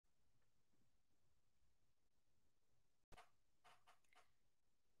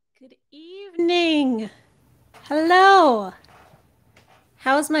Good evening. Hello.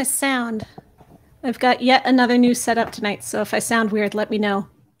 How's my sound? I've got yet another new setup tonight, so if I sound weird, let me know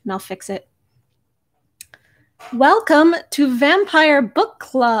and I'll fix it. Welcome to Vampire Book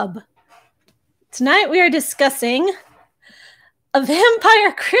Club. Tonight we are discussing A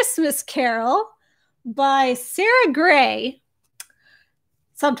Vampire Christmas Carol by Sarah Gray,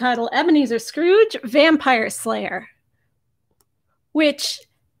 subtitle Ebenezer Scrooge, Vampire Slayer, which,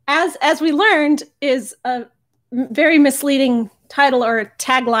 as we learned, is a very misleading title or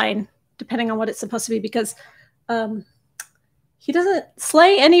tagline, depending on what it's supposed to be, because he doesn't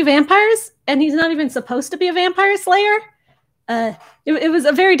slay any vampires, and he's not even supposed to be a vampire slayer. It was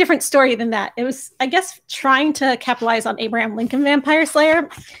a very different story than that. It was, I guess, trying to capitalize on Abraham Lincoln Vampire Slayer.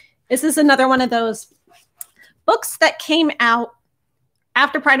 This is another one of those books that came out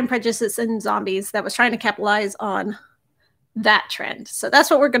after Pride and Prejudice and Zombies that was trying to capitalize on that trend. So that's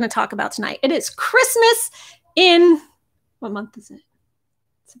what we're going to talk about tonight. It is Christmas in, what month is it?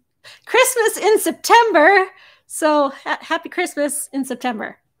 Christmas in September. So happy Christmas in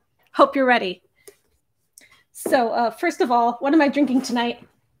September. Hope you're ready. So first of all, what am I drinking tonight?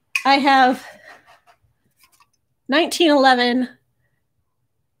 I have 1911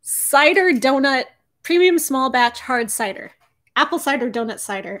 cider donut premium small batch hard cider. Apple cider donut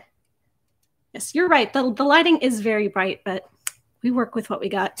cider. Yes, you're right. The lighting is very bright, but we work with what we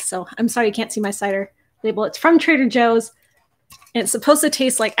got. So I'm sorry you can't see my cider label. It's from Trader Joe's, and it's supposed to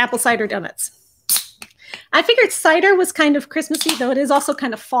taste like apple cider donuts. I figured cider was kind of Christmassy, though it is also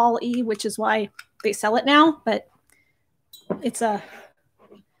kind of fall-y, which is why they sell it now. But it's I'm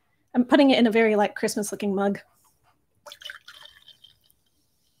putting it in a very like Christmas-looking mug.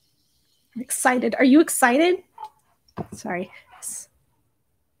 I'm excited. Are you excited? Sorry.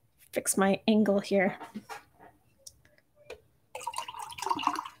 Fix my angle here.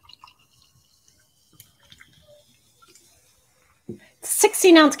 It's a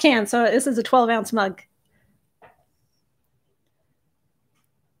 16-ounce can, so this is a 12-ounce mug.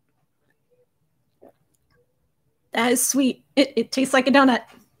 That is sweet. It tastes like a donut.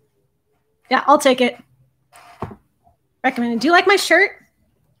 Yeah, I'll take it. Recommended. Do you like my shirt?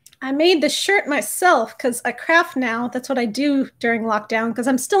 I made the shirt myself because I craft now. That's what I do during lockdown because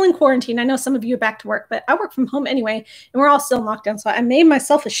I'm still in quarantine. I know some of you are back to work, but I work from home anyway, and we're all still in lockdown. So I made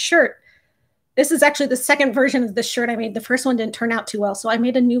myself a shirt. This is actually the second version of the shirt I made. The first one didn't turn out too well, so I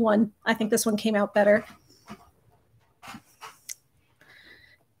made a new one. I think this one came out better.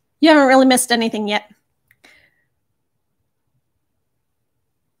 You haven't really missed anything yet.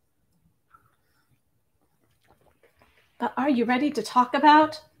 But are you ready to talk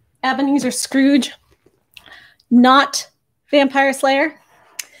about Ebenezer Scrooge, not Vampire Slayer?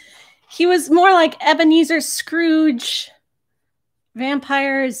 He was more like Ebenezer Scrooge,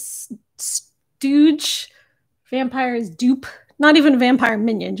 Vampire's stooge, Vampire's dupe. Not even a vampire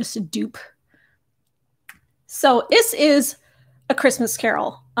minion, just a dupe. So this is A Christmas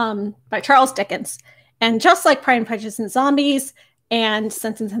Carol by Charles Dickens. And just like Pride and Prejudice and Zombies and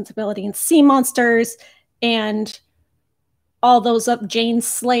Sense and Sensibility and Sea Monsters and all those up, Jane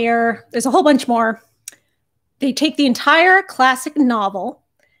Slayer, there's a whole bunch more. They take the entire classic novel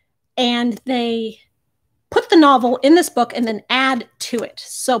and they put the novel in this book and then add to it.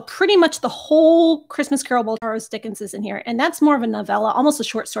 So pretty much the whole Christmas Carol by Charles Dickens is in here. And that's more of a novella, almost a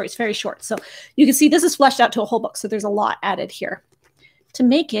short story. It's very short. So you can see this is fleshed out to a whole book. So there's a lot added here to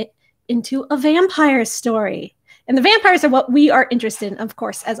make it into a vampire story. And the vampires are what we are interested in, of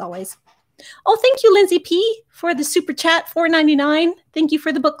course, as always. Oh, thank you, Lindsay P, for the super chat, $4.99. Thank you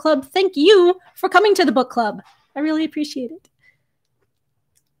for the book club. Thank you for coming to the book club. I really appreciate it.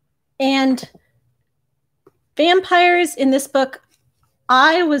 And vampires in this book,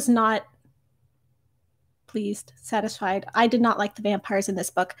 I was not pleased, satisfied. I did not like the vampires in this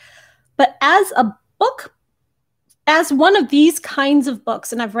book. But as a book, as one of these kinds of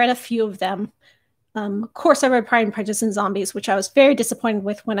books, and I've read a few of them, of course, I read Pride and Prejudice and Zombies, which I was very disappointed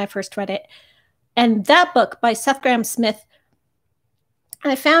with when I first read it. And that book by Seth Grahame-Smith,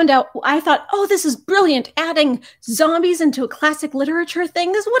 I found out, I thought, oh, this is brilliant, adding zombies into a classic literature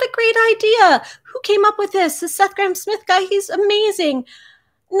thing. What a great idea. Who came up with this? This Seth Grahame-Smith guy, he's amazing.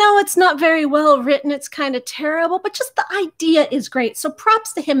 No, it's not very well written. It's kind of terrible, but just the idea is great. So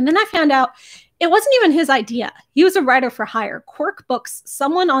props to him. And then I found out it wasn't even his idea. He was a writer for hire. Quirk Books,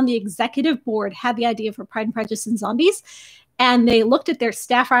 someone on the executive board had the idea for Pride and Prejudice and Zombies. And they looked at their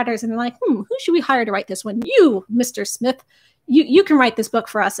staff writers and they're like, who should we hire to write this one? You, Mr. Smith, you can write this book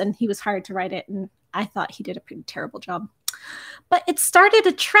for us. And he was hired to write it. And I thought he did a pretty terrible job. But it started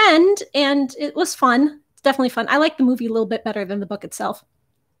a trend and it was fun. It's definitely fun. I like the movie a little bit better than the book itself.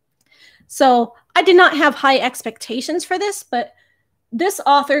 So I did not have high expectations for this, but this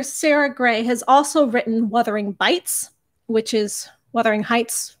author, Sarah Gray, has also written Wuthering Bites, which is Wuthering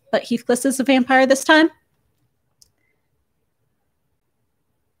Heights, but Heathcliff is a vampire this time.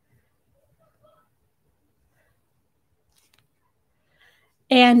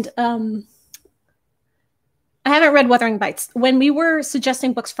 And I haven't read Wuthering Bites. When we were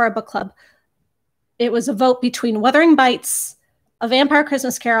suggesting books for our book club, it was a vote between Wuthering Bites, A Vampire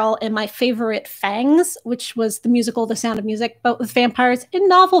Christmas Carol, and my favorite, Fangs, which was the musical The Sound of Music, but with vampires in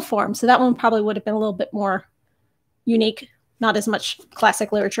novel form. So that one probably would have been a little bit more unique, not as much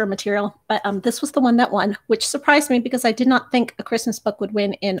classic literature material. But this was the one that won, which surprised me because I did not think a Christmas book would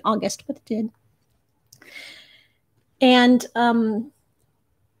win in August, but it did. And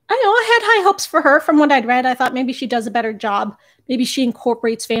I know I had high hopes for her from what I'd read. I thought maybe she does a better job. Maybe she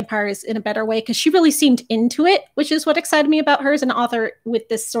incorporates vampires in a better way because she really seemed into it, which is what excited me about her as an author with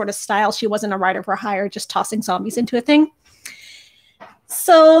this sort of style. She wasn't a writer for hire, just tossing zombies into a thing.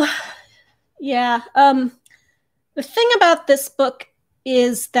 So, yeah. The thing about this book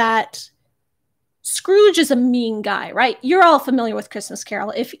is that Scrooge is a mean guy, right? You're all familiar with Christmas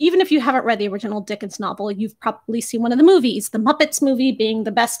Carol. Even if you haven't read the original Dickens novel, you've probably seen one of the movies, the Muppets movie being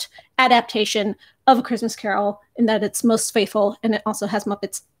the best adaptation of A Christmas Carol in that it's most faithful, and it also has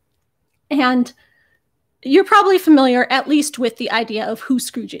Muppets. And you're probably familiar at least with the idea of who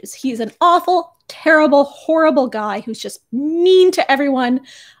Scrooge is. He's an awful, terrible, horrible guy who's just mean to everyone.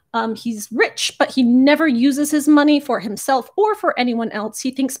 He's rich, but he never uses his money for himself or for anyone else.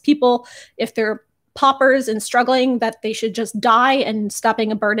 He thinks people, if they're paupers and struggling, that they should just die and stop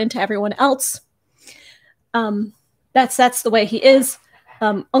being a burden to everyone else. That's the way he is.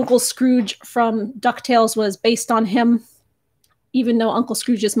 Uncle Scrooge from DuckTales was based on him, even though Uncle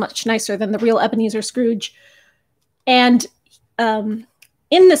Scrooge is much nicer than the real Ebenezer Scrooge. And in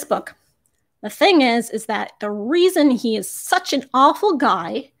this book, the thing is that the reason he is such an awful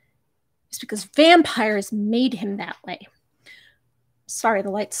guy is because vampires made him that way. Sorry, the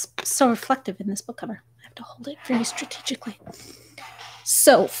light's so reflective in this book cover. I have to hold it very strategically.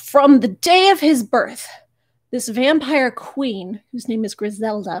 So, from the day of his birth, this vampire queen, whose name is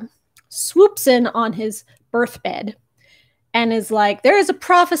Griselda, swoops in on his birthbed and is like, there is a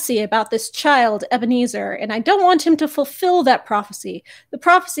prophecy about this child, Ebenezer, and I don't want him to fulfill that prophecy. The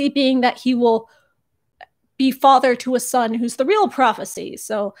prophecy being that he will be father to a son who's the real prophecy.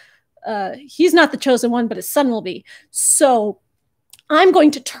 So he's not the chosen one, but his son will be. So I'm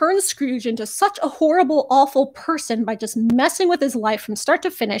going to turn Scrooge into such a horrible, awful person by just messing with his life from start to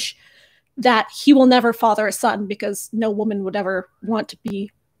finish that he will never father a son because no woman would ever want to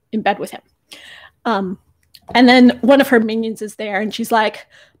be in bed with him. And then one of her minions is there and she's like,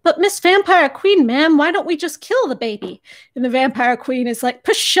 but Miss Vampire Queen, ma'am, why don't we just kill the baby? And the Vampire Queen is like,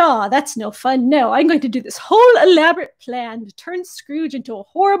 pshaw, that's no fun. No, I'm going to do this whole elaborate plan to turn Scrooge into a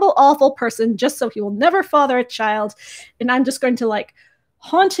horrible, awful person just so he will never father a child. And I'm just going to like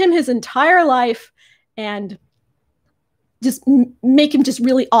haunt him his entire life and just make him just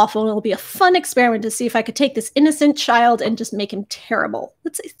really awful. And it'll be a fun experiment to see if I could take this innocent child and just make him terrible.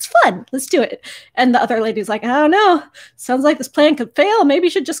 It's fun. Let's do it. And the other lady's like, I don't know. Sounds like this plan could fail. Maybe you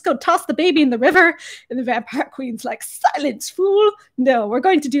should just go toss the baby in the river. And the Vampire Queen's like, silence, fool. No, we're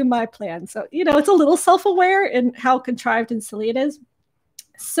going to do my plan. So, you know, it's a little self-aware in how contrived and silly it is.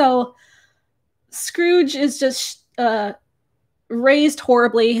 So Scrooge is just raised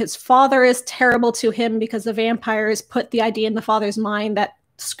horribly. His father is terrible to him because the vampires put the idea in the father's mind that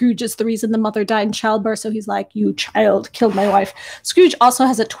Scrooge is the reason the mother died in childbirth. So he's like, you child killed my wife. Scrooge also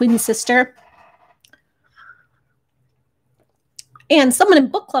has a twin sister. And someone in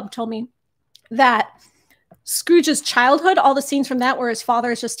book club told me that Scrooge's childhood, all the scenes from that where his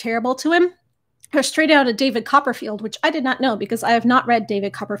father is just terrible to him, are straight out of David Copperfield, which I did not know because I have not read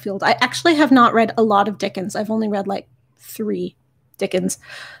David Copperfield. I actually have not read a lot of Dickens. I've only read like 3 Dickens.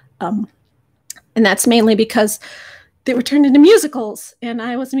 And that's mainly because they were turned into musicals. And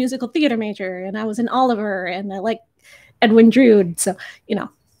I was a musical theater major. And I was in Oliver. And I like Edwin Drood. So, you know.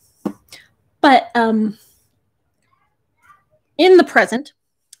 But in the present,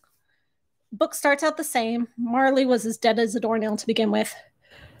 book starts out the same. Marley was as dead as a doornail to begin with.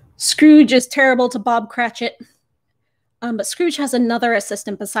 Scrooge is terrible to Bob Cratchit. But Scrooge has another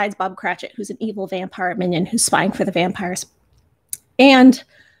assistant besides Bob Cratchit, who's an evil vampire minion who's spying for the vampires. And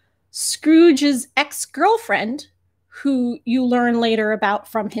Scrooge's ex-girlfriend, who you learn later about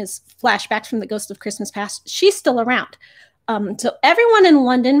from his flashbacks from the Ghost of Christmas Past, she's still around. So everyone in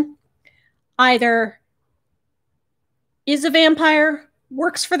London either is a vampire,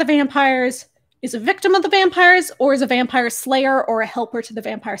 works for the vampires, is a victim of the vampires or is a vampire slayer or a helper to the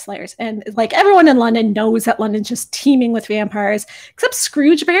vampire slayers. And like everyone in London knows that London's just teeming with vampires, except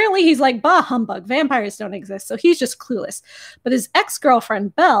Scrooge. Apparently he's like, bah, humbug, vampires don't exist. So he's just clueless. But his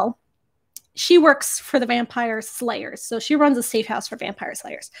ex-girlfriend, Belle, she works for the vampire slayers. So she runs a safe house for vampire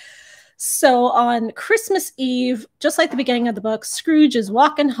slayers. So on Christmas Eve, just like the beginning of the book, Scrooge is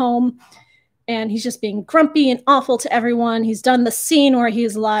walking home and he's just being grumpy and awful to everyone. He's done the scene where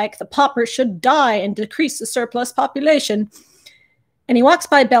he's like, the paupers should die and decrease the surplus population. And he walks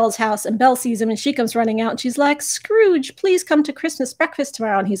by Belle's house and Belle sees him and she comes running out and she's like, Scrooge, please come to Christmas breakfast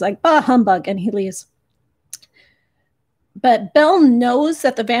tomorrow. And he's like, bah, humbug. And he leaves. But Belle knows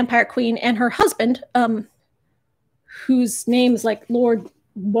that the vampire queen and her husband, whose name is like Lord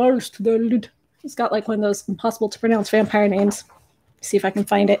Barstwood. He's got like one of those impossible to pronounce vampire names. See if I can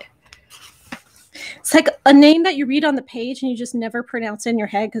find it. It's like a name that you read on the page and you just never pronounce in your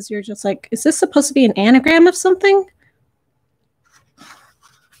head because you're just like, is this supposed to be an anagram of something?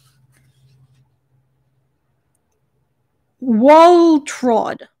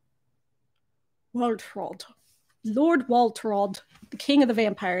 Waltrod. Lord Waltrod, the king of the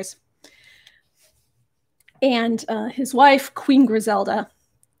vampires. And his wife, Queen Griselda,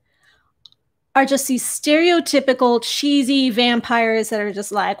 are just these stereotypical cheesy vampires that are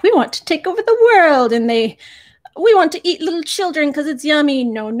just like, we want to take over the world and we want to eat little children because it's yummy.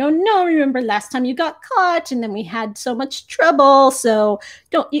 No, no, no. Remember last time you got caught and then we had so much trouble. So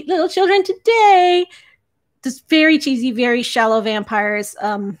don't eat little children today. Just very cheesy, very shallow vampires.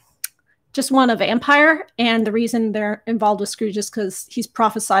 Just want a vampire. And the reason they're involved with Scrooge is because he's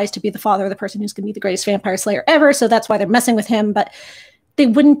prophesized to be the father of the person who's going to be the greatest vampire slayer ever. So that's why they're messing with him. But they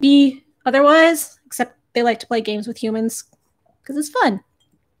wouldn't be otherwise, except they like to play games with humans because it's fun.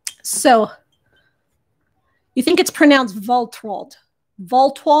 So you think it's pronounced Voltwald.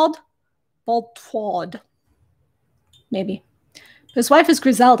 Voltwald? Voltwald. Maybe. His wife is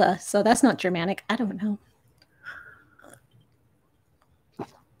Griselda, so that's not Germanic. I don't know.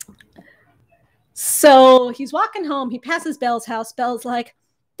 So he's walking home. He passes Belle's house. Belle's like,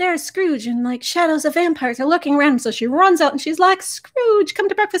 there's Scrooge, and like shadows of vampires are looking around him. So she runs out and she's like, Scrooge, come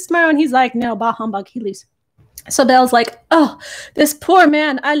to breakfast tomorrow. And he's like, no, bah humbug. He leaves. So Belle's like, oh, this poor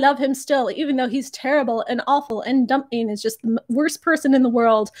man, I love him still, even though he's terrible and awful and dumping is just the worst person in the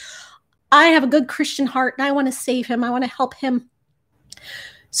world. I have a good Christian heart and I want to save him. I want to help him.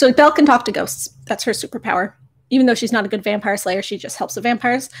 So Belle can talk to ghosts. That's her superpower. Even though she's not a good vampire slayer, she just helps the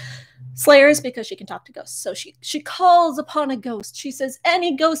vampires slayers because she can talk to ghosts. So she calls upon a ghost. She says,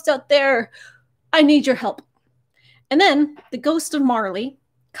 any ghost out there, I need your help. And then the ghost of Marley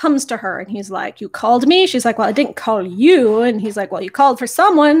comes to her and he's like, you called me? She's like, well, I didn't call you. And he's like, well, you called for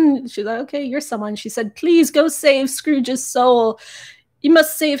someone. She's like, okay, you're someone. She said, please go save Scrooge's soul. You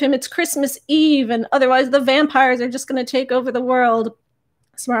must save him. It's Christmas Eve and otherwise the vampires are just going to take over the world.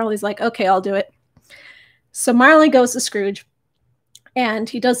 So Marley's like, okay, I'll do it. So Marley goes to Scrooge. And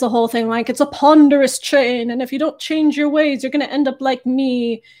he does the whole thing like, it's a ponderous chain, and if you don't change your ways, you're going to end up like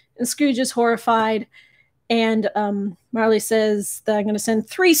me. And Scrooge is horrified. And Marley says that I'm going to send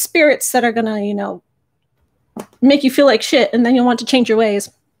 3 spirits that are going to, make you feel like shit, and then you'll want to change your ways.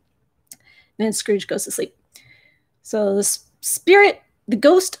 And then Scrooge goes to sleep. So the spirit, the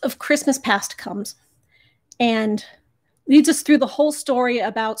ghost of Christmas past comes and leads us through the whole story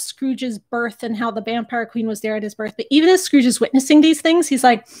about Scrooge's birth and how the vampire queen was there at his birth. But even as Scrooge is witnessing these things, he's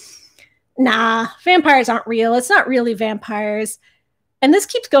like, nah, vampires aren't real. It's not really vampires. And this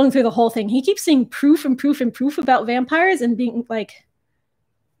keeps going through the whole thing. He keeps seeing proof and proof and proof about vampires and being like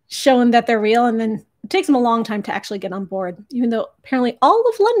shown that they're real. And then it takes him a long time to actually get on board, even though apparently all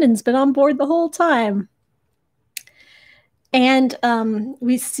of London's been on board the whole time. And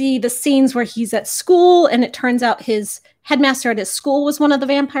we see the scenes where he's at school and it turns out his headmaster at his school was one of the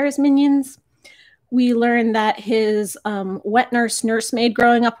vampire's minions. We learn that his wet nursemaid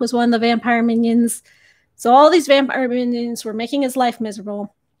growing up was one of the vampire minions. So all these vampire minions were making his life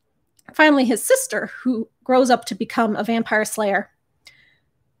miserable. Finally, his sister, who grows up to become a vampire slayer,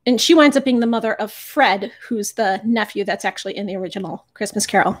 and she winds up being the mother of Fred, who's the nephew that's actually in the original Christmas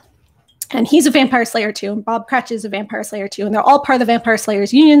Carol. And he's a vampire slayer too. And Bob Cratchit is a vampire slayer too. And they're all part of the Vampire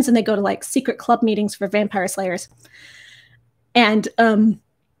Slayers unions. And they go to like secret club meetings for vampire slayers. And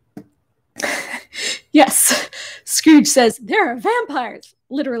yes, Scrooge says, there are vampires.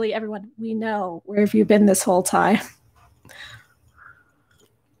 Literally everyone, we know. Where have you been this whole time?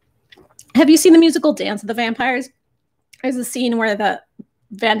 Have you seen the musical Dance of the Vampires? There's a scene where the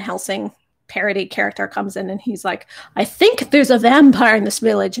Van Helsing parody character comes in and he's like, I think there's a vampire in this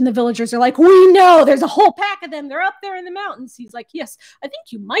village. And the villagers are like, we know there's a whole pack of them. They're up there in the mountains. He's like, yes, I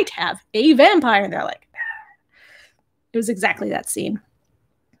think you might have a vampire. And they're like, it was exactly that scene.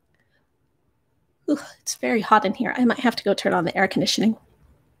 Ugh, it's very hot in here. I might have to go turn on the air conditioning.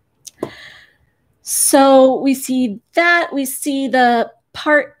 So we see that. We see the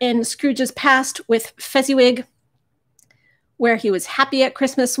part in Scrooge's past with Fezziwig, where he was happy at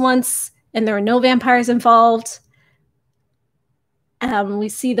Christmas once and there were no vampires involved. We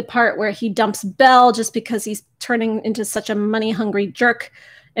see the part where he dumps Belle just because he's turning into such a money-hungry jerk.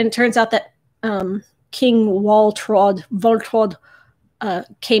 And it turns out that King Waltrod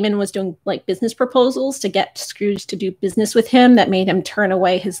came in and was doing like business proposals to get Scrooge to do business with him that made him turn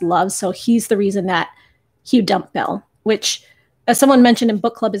away his love. So he's the reason that he dumped Belle, which, as someone mentioned in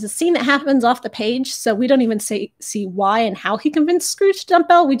book club, is a scene that happens off the page. So we don't even see why and how he convinced Scrooge to dump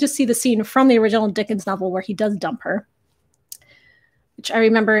Belle. We just see the scene from the original Dickens novel where he does dump her, which I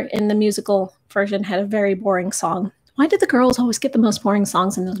remember in the musical version had a very boring song. Why did the girls always get the most boring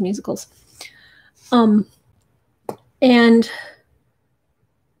songs in those musicals? And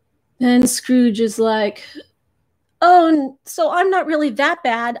then Scrooge is like, oh, so I'm not really that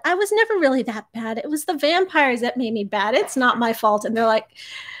bad. I was never really that bad. It was the vampires that made me bad. It's not my fault. And they're like,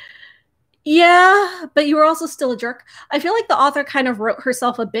 yeah, but you were also still a jerk. I feel like the author kind of wrote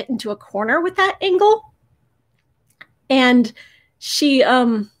herself a bit into a corner with that angle. And she's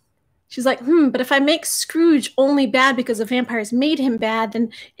like, but if I make Scrooge only bad because the vampires made him bad,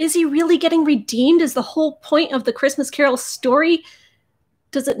 then is he really getting redeemed? Is the whole point of the Christmas Carol story,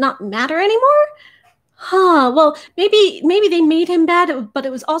 does it not matter anymore? Well, maybe they made him bad, but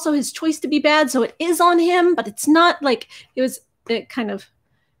it was also his choice to be bad, so it is on him, but it's not like it's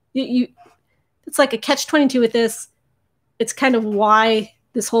like a catch-22 with this. It's kind of why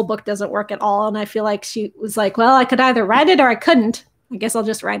this whole book doesn't work at all, and I feel like she was like, well, I could either write it or I couldn't. I guess I'll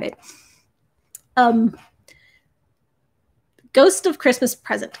just write it. Ghost of Christmas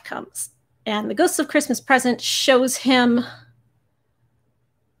Present comes, and the Ghost of Christmas Present shows him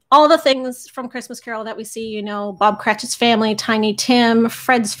all the things from Christmas Carol that we see, you know, Bob Cratchit's family, Tiny Tim,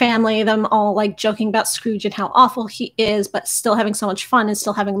 Fred's family, them all like joking about Scrooge and how awful he is, but still having so much fun and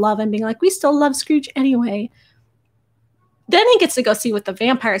still having love and being like, we still love Scrooge anyway. Then he gets to go see what the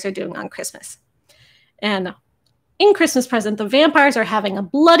vampires are doing on Christmas. And in Christmas Present, the vampires are having a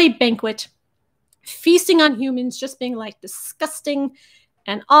bloody banquet, feasting on humans, just being like disgusting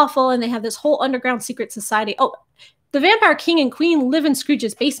and awful. And they have this whole underground secret society. Oh, the vampire king and queen live in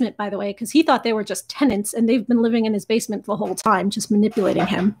Scrooge's basement, by the way, because he thought they were just tenants, and they've been living in his basement the whole time, just manipulating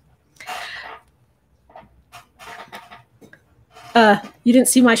him. You didn't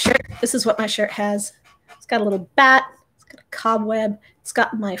see my shirt? This is what my shirt has. It's got a little bat. It's got a cobweb. It's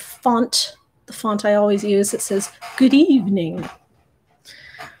got my font, the font I always use. It says, "Good evening."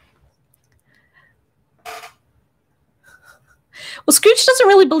 Well, Scrooge doesn't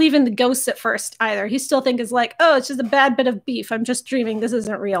really believe in the ghosts at first either. He still thinks it's like, oh, it's just a bad bit of beef. I'm just dreaming. This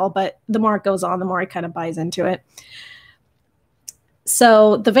isn't real. But the more it goes on, the more he kind of buys into it.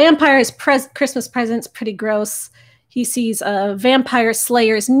 So the vampire's Christmas present's pretty gross. He sees vampire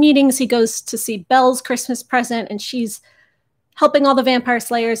slayers meetings. He goes to see Belle's Christmas present, and she's helping all the vampire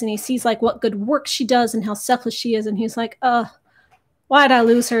slayers. And he sees like what good work she does and how selfless she is. And he's like, why'd I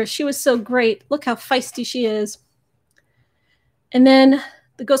lose her? She was so great. Look how feisty she is. And then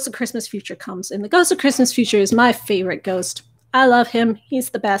the Ghost of Christmas Future comes. And the Ghost of Christmas Future is my favorite ghost. I love him.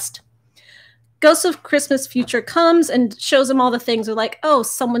 He's the best. Ghost of Christmas Future comes and shows him all the things. They're like, oh,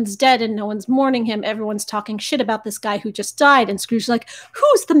 someone's dead and no one's mourning him. Everyone's talking shit about this guy who just died. And Scrooge's like,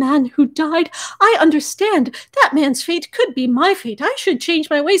 who's the man who died? I understand. That man's fate could be my fate. I should change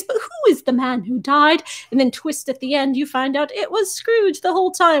my ways. But who is the man who died? And then twist at the end, you find out it was Scrooge the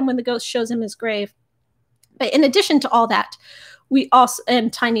whole time when the ghost shows him his grave. But in addition to all that, we also,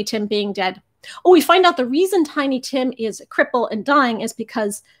 and Tiny Tim being dead. Oh, we find out the reason Tiny Tim is a cripple and dying is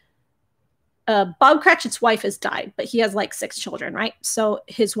because Bob Cratchit's wife has died, but he has like 6 children, right? So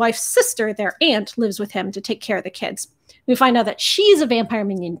his wife's sister, their aunt, lives with him to take care of the kids. We find out that she's a vampire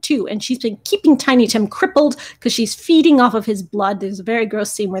minion too, and she's been keeping Tiny Tim crippled because she's feeding off of his blood. There's a very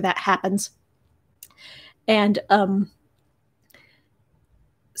gross scene where that happens. And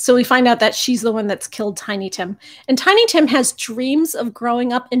so we find out that she's the one that's killed Tiny Tim. And Tiny Tim has dreams of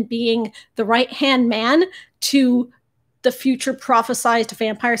growing up and being the right-hand man to the future prophesized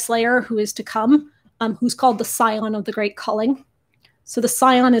vampire slayer who is to come, who's called the Scion of the Great Culling. So the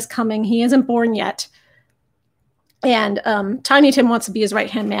Scion is coming. He isn't born yet. And Tiny Tim wants to be his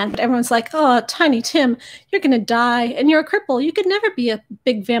right-hand man, but everyone's like, oh, Tiny Tim, you're going to die, and you're a cripple. You could never be a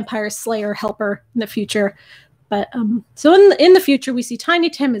big vampire slayer helper in the future. But so in the future, we see Tiny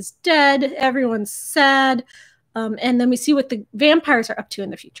Tim is dead. Everyone's sad. And then we see what the vampires are up to in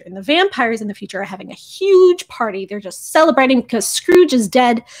the future. And the vampires in the future are having a huge party. They're just celebrating because Scrooge is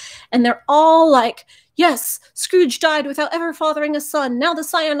dead. And they're all like, yes, Scrooge died without ever fathering a son. Now the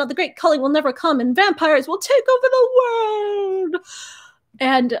scion of the great culling will never come, and vampires will take over the world.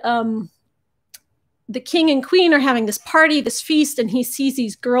 And the king and queen are having this party, this feast, and he sees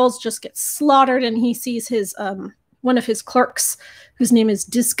these girls just get slaughtered, and he sees his one of his clerks, whose name is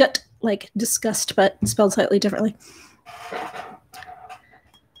Disgut, like disgust, but spelled slightly differently.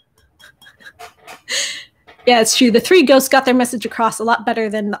 Yeah, it's true. The three ghosts got their message across a lot better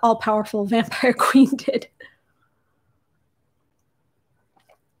than the all-powerful vampire queen did.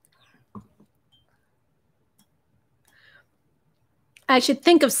 I should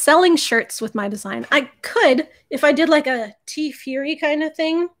think of selling shirts with my design. I could, if I did like a T-Fury kind of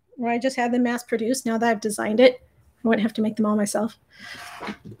thing, where I just had them mass-produced. Now that I've designed it, I wouldn't have to make them all myself.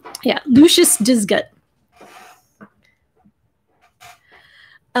 Yeah, Lucius Disgut.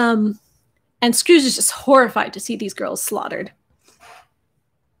 And Scrooge is just horrified to see these girls slaughtered.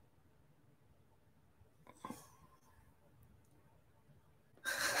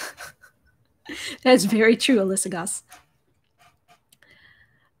 That is very true, Alyssa Goss.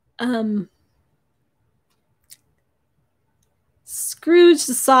 Scrooge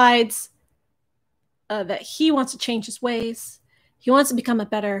decides that he wants to change his ways. He wants to become a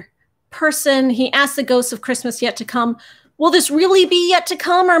better person. He asks the ghosts of Christmas yet to come, will this really be yet to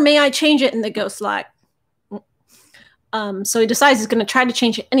come, or may I change it? And the ghost's like, so he decides he's going to try to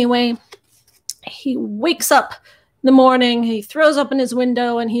change it anyway. He wakes up in the morning, he throws open his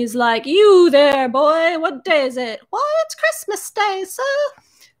window, and he's like, you there, boy, what day is it? Well, it's Christmas Day, sir.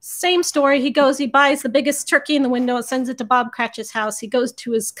 Same story. He goes, he buys the biggest turkey in the window and sends it to Bob Cratchit's house. He goes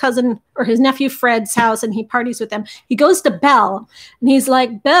to his cousin or his nephew Fred's house, and he parties with them. He goes to Belle, and he's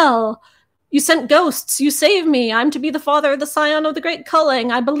like, Belle, you sent ghosts. You saved me. I'm to be the father of the scion of the great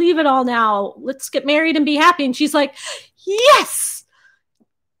culling. I believe it all now. Let's get married and be happy. And she's like, yes!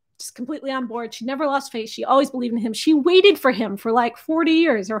 Just completely on board. She never lost faith. She always believed in him. She waited for him for like 40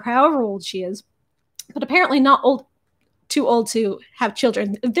 years or however old she is. But apparently not too old to have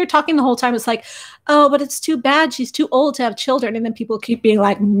children. They're talking the whole time. It's like, oh, but it's too bad. She's too old to have children. And then people keep being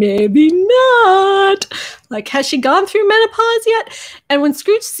like, maybe not. Like, has she gone through menopause yet? And when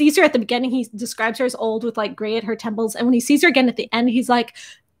Scrooge sees her at the beginning, he describes her as old with like gray at her temples. And when he sees her again at the end, he's like,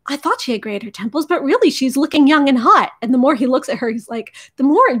 I thought she had gray at her temples, but really she's looking young and hot. And the more he looks at her, he's like, the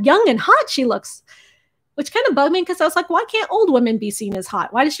more young and hot she looks. Which kind of bugged me because I was like, why can't old women be seen as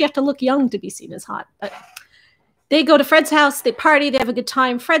hot? Why does she have to look young to be seen as hot? But they go to Fred's house, they party, they have a good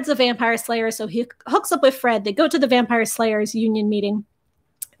time. Fred's a vampire slayer, so he hooks up with Fred. They go to the vampire slayers union meeting.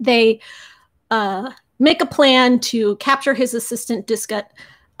 They make a plan to capture his assistant, Disgut.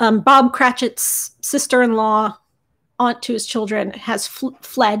 Bob Cratchit's sister-in-law, aunt to his children, has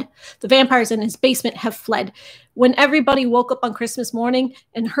fled. The vampires in his basement have fled. When everybody woke up on Christmas morning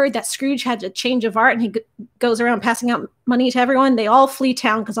and heard that Scrooge had a change of heart and he goes around passing out money to everyone, they all flee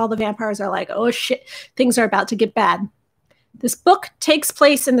town because all the vampires are like, oh shit, things are about to get bad. This book takes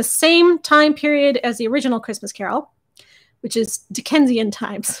place in the same time period as the original Christmas Carol, which is Dickensian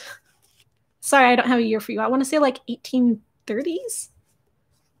times. Sorry, I don't have a year for you. I want to say like 1830s.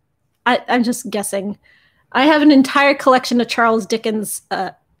 I'm just guessing. I have an entire collection of Charles Dickens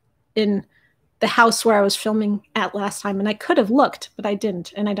in the house where I was filming at last time, and I could have looked, but I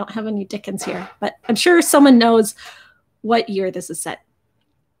didn't, and I don't have any Dickens here. But I'm sure someone knows what year this is set.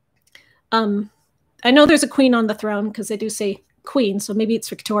 I know there's a queen on the throne because they do say queen, so maybe it's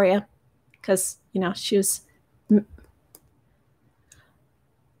Victoria because, you know, she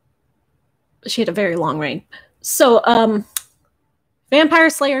had a very long reign. So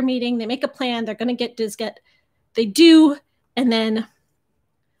vampire slayer meeting, they make a plan, they're going to get Disgut. They do, and then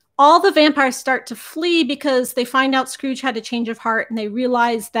all the vampires start to flee because they find out Scrooge had a change of heart, and they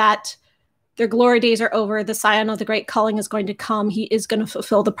realize that their glory days are over. The scion of the great culling is going to come. He is going to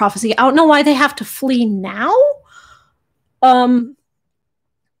fulfill the prophecy. I don't know why they have to flee now.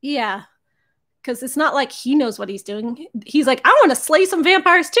 Yeah, because it's not like he knows what he's doing. He's like, I want to slay some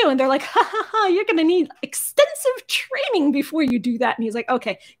vampires too. And they're like, ha ha ha, you're going to need extensive training before you do that. And he's like,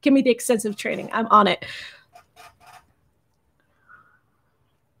 okay, give me the extensive training. I'm on it.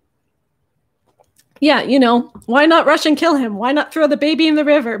 Yeah, you know, why not rush and kill him? Why not throw the baby in the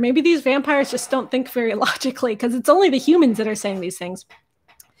river? Maybe these vampires just don't think very logically because it's only the humans that are saying these things.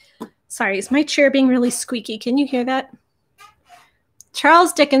 Sorry, is my chair being really squeaky? Can you hear that?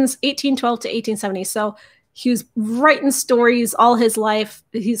 Charles Dickens, 1812 to 1870. So he was writing stories all his life.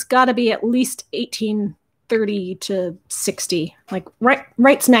 He's got to be at least 1830 to 60, like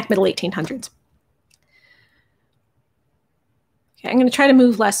right smack middle 1800s. Okay, I'm going to try to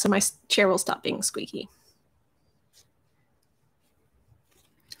move less so my chair will stop being squeaky.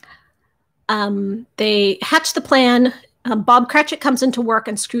 They hatch the plan. Bob Cratchit comes into work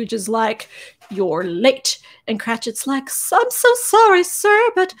and Scrooge is like, "You're late." And Cratchit's like, "I'm so sorry, sir,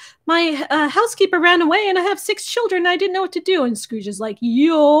 but my housekeeper ran away and I have 6 children and I didn't know what to do." And Scrooge is like,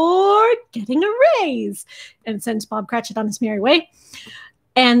 "You're getting a raise," and sends Bob Cratchit on his merry way.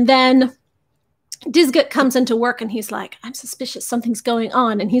 And then Disgut comes into work and he's like, "I'm suspicious, something's going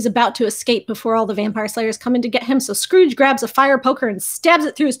on." And he's about to escape before all the vampire slayers come in to get him. So Scrooge grabs a fire poker and stabs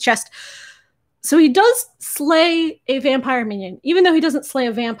it through his chest. So he does slay a vampire minion, even though he doesn't slay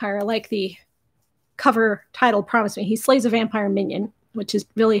a vampire like the cover title promised me. He slays a vampire minion, which is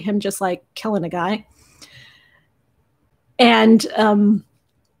really him just like killing a guy. And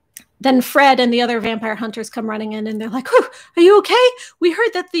then Fred and the other vampire hunters come running in and they're like, "Oh, are you okay? We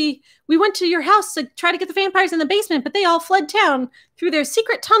heard that we went to your house to try to get the vampires in the basement, but they all fled town through their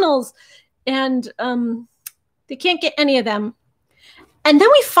secret tunnels and they can't get any of them." And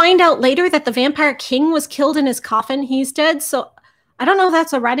then we find out later that the vampire king was killed in his coffin. He's dead. So I don't know if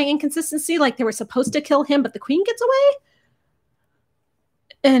that's a writing inconsistency. Like they were supposed to kill him, but the queen gets away.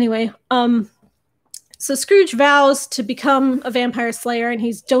 Anyway, so Scrooge vows to become a vampire slayer and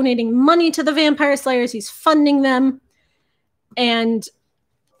he's donating money to the vampire slayers. He's funding them. And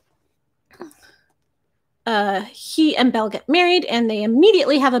he and Belle get married and they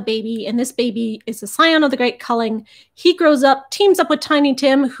immediately have a baby, and this baby is a scion of the Great Culling. He grows up, teams up with Tiny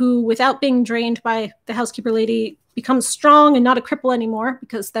Tim, who, without being drained by the housekeeper lady, becomes strong and not a cripple anymore,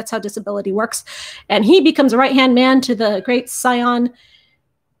 because that's how disability works. And he becomes a right-hand man to the great scion,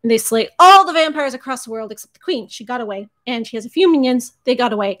 and they slay all the vampires across the world except the queen. She got away, and she has a few minions. They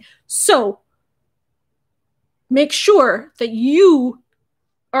got away. So make sure that you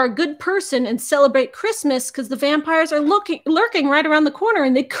are a good person and celebrate Christmas, because the vampires are lurking right around the corner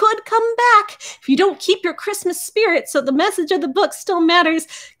and they could come back if you don't keep your Christmas spirit. So the message of the book still matters,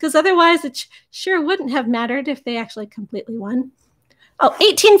 because otherwise it sure wouldn't have mattered if they actually completely won. Oh,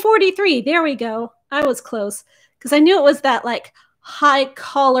 1843. There we go. I was close, because I knew it was that like high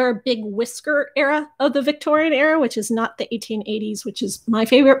collar, big whisker era of the Victorian era, which is not the 1880s, which is my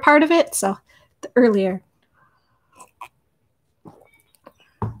favorite part of it. So the earlier.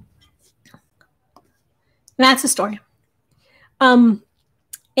 That's the story.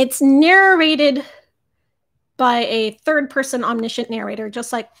 It's narrated by a third-person omniscient narrator,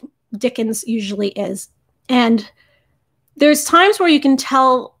 just like Dickens usually is. And there's times where you can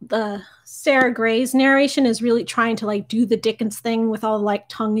tell the Sarah Gray's narration is really trying to like do the Dickens thing with all like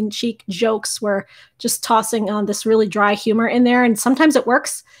tongue-in-cheek jokes, where just tossing on this really dry humor in there. And sometimes it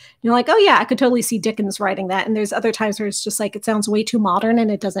works. You're like, oh yeah, I could totally see Dickens writing that. And there's other times where it's just like, it sounds way too modern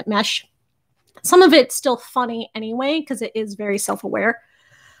and it doesn't mesh. Some of it's still funny anyway, because it is very self-aware.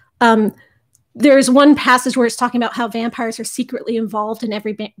 There's one passage where it's talking about how vampires are secretly involved in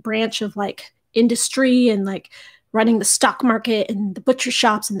every branch of like industry and like running the stock market and the butcher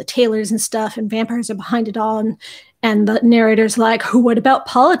shops and the tailors and stuff, and vampires are behind it all. And the narrator's like, what about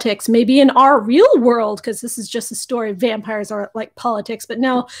politics? Maybe in our real world, because this is just a story. Vampires are like politics, but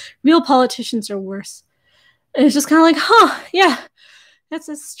no, real politicians are worse. And it's just kind of like, huh, yeah, that's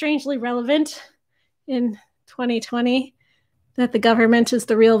strangely relevant in 2020 that the government is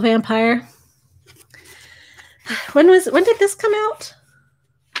the real vampire. When did this come out?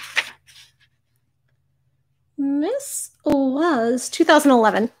 This was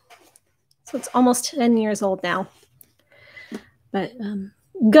 2011. So it's almost 10 years old now. But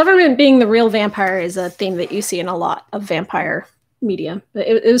government being the real vampire is a theme that you see in a lot of vampire media. But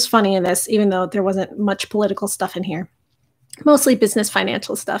it was funny in this, even though there wasn't much political stuff in here. Mostly business,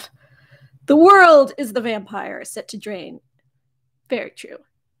 financial stuff. The world is the vampire set to drain. Very true.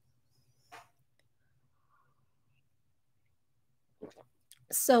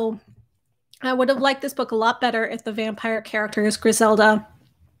 So I would have liked this book a lot better if the vampire characters, Griselda,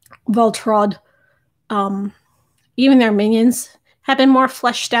 Voltrod, even their minions, had been more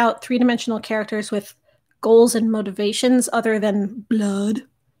fleshed out, three-dimensional characters with goals and motivations other than blood,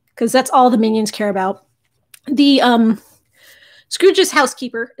 because that's all the minions care about. The Scrooge's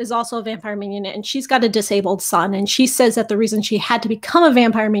housekeeper is also a vampire minion, and she's got a disabled son, and she says that the reason she had to become a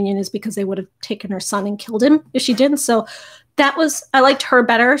vampire minion is because they would have taken her son and killed him if she didn't. So I liked her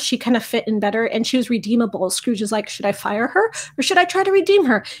better. She kind of fit in better, and she was redeemable. Scrooge is like, should I fire her or should I try to redeem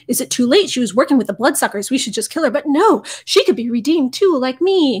her? Is it too late? She was working with the bloodsuckers. We should just kill her. But no, she could be redeemed too, like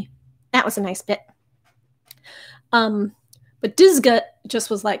me. That was a nice bit. But Dizga just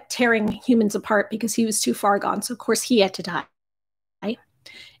was like tearing humans apart because he was too far gone. So of course he had to die.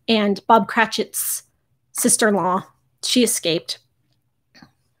 And Bob Cratchit's sister-in-law, she escaped.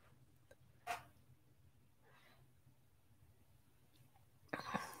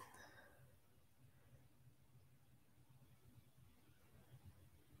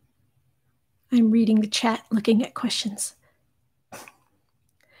 I'm reading the chat, looking at questions.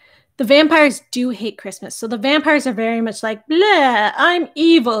 The vampires do hate Christmas. So the vampires are very much like, blah, I'm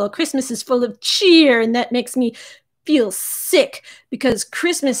evil. Christmas is full of cheer, and that makes me feel sick because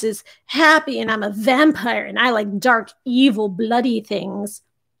Christmas is happy and I'm a vampire and I like dark, evil, bloody things.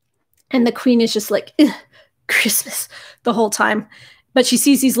 And the queen is just like, Christmas the whole time. But she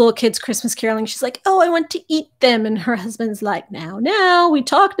sees these little kids Christmas caroling. She's like, oh, I want to eat them. And her husband's like, now, we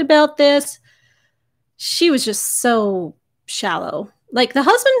talked about this. She was just so shallow. Like, the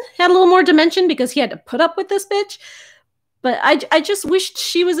husband had a little more dimension because he had to put up with this bitch. But I just wished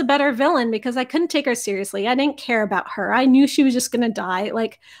she was a better villain because I couldn't take her seriously. I didn't care about her. I knew she was just going to die.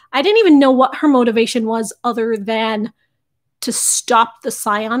 Like, I didn't even know what her motivation was other than to stop the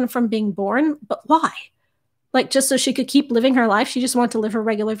scion from being born. But why? Like, just so she could keep living her life? She just wanted to live her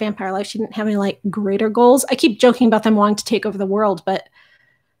regular vampire life. She didn't have any, like, greater goals. I keep joking about them wanting to take over the world, but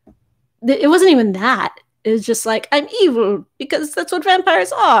it wasn't even that. It was just like, I'm evil because that's what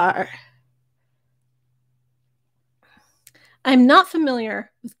vampires are. I'm not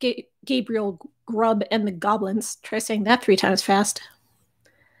familiar with Gabriel Grubb and the Goblins. Try saying that 3 times fast.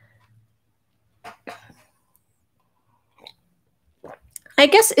 I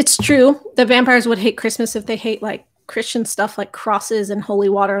guess it's true that vampires would hate Christmas if they hate like Christian stuff like crosses and holy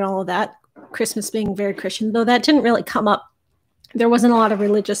water and all of that. Christmas being very Christian, though that didn't really come up. There wasn't a lot of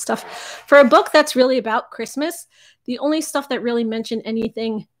religious stuff. For a book that's really about Christmas, the only stuff that really mentioned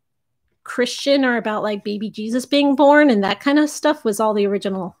anything Christian or about like baby Jesus being born and that kind of stuff was all the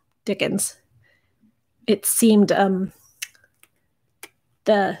original Dickens. It seemed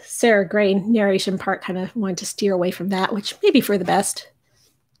the Sarah Gray narration part kind of wanted to steer away from that, which may be for the best.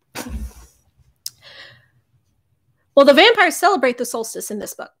 Well, the vampires celebrate the solstice in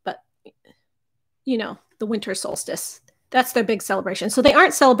this book, but you know, the winter solstice. That's their big celebration. So they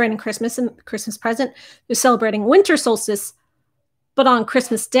aren't celebrating Christmas and Christmas present. They're celebrating winter solstice, but on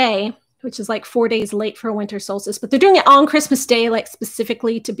Christmas Day, which is like 4 days late for a winter solstice. But they're doing it on Christmas Day, like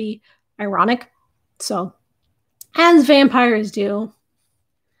specifically to be ironic. So, as vampires do.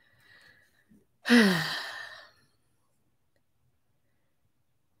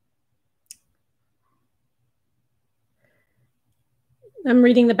 I'm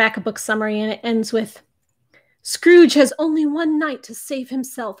reading the back of book summary, and it ends with, Scrooge has only one night to save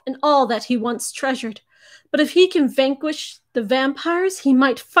himself and all that he once treasured. But if he can vanquish the vampires, he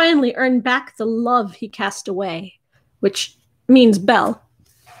might finally earn back the love he cast away, which means Belle.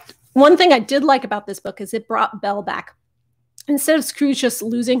 One thing I did like about this book is it brought Belle back. Instead of Scrooge just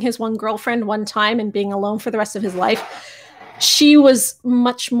losing his one girlfriend one time and being alone for the rest of his life, she was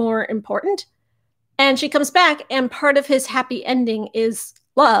much more important. And she comes back, and part of his happy ending is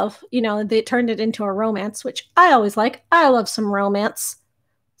love. You know, they turned it into a romance, which I always like. I love some romance.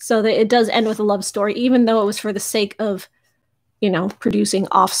 So that it does end with a love story, even though it was for the sake of, you know, producing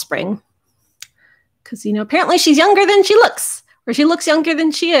offspring. Because, you know, apparently she's younger than she looks, or she looks younger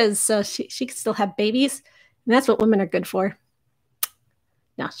than she is. So she can still have babies. And that's what women are good for.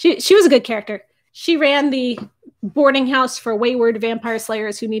 No, she was a good character. She ran the boarding house for wayward vampire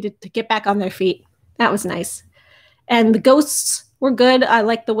slayers who needed to get back on their feet. That was nice. And the ghosts were good. I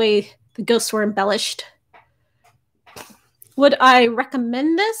like the way the ghosts were embellished. Would I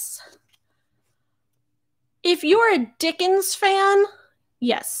recommend this? If you're a Dickens fan,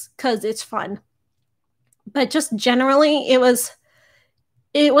 yes, because it's fun. But just generally, it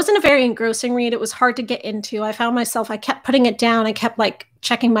wasn't a very engrossing read. It was hard to get into. I found myself, I kept putting it down. I kept like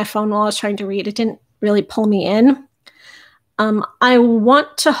checking my phone while I was trying to read. It didn't really pull me in. I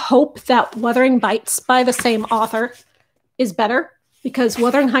want to hope that Wuthering Heights by the same author is better, because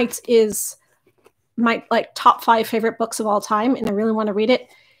Wuthering Heights is my like top 5 favorite books of all time, and I really want to read it.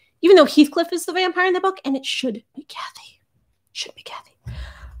 Even though Heathcliff is the vampire in the book, and it should be Kathy. It should be Kathy.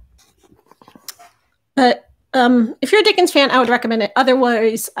 But if you're a Dickens fan, I would recommend it.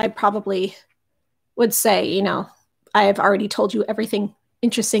 Otherwise, I probably would say, you know, I have already told you everything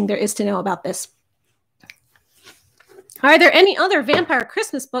interesting there is to know about this. Are there any other vampire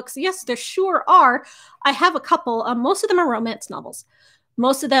Christmas books? Yes, there sure are. I have a couple. Most of them are romance novels.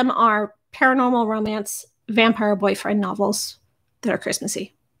 Most of them are paranormal romance, vampire boyfriend novels that are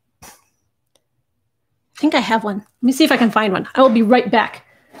Christmassy. I think I have one. Let me see if I can find one. I will be right back.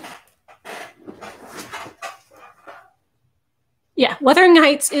 Yeah, Wuthering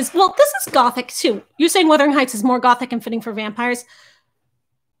Heights is, well, this is gothic too. You're saying Wuthering Heights is more gothic and fitting for vampires?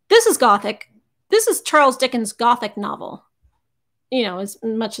 This is gothic. This is Charles Dickens' gothic novel. You know, as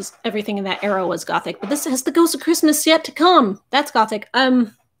much as everything in that era was gothic, but this has the Ghost of Christmas Yet to Come. That's gothic.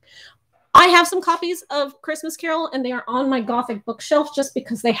 I have some copies of Christmas Carol, and they are on my gothic bookshelf just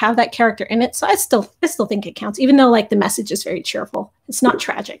because they have that character in it. So I still think it counts, even though like the message is very cheerful. It's not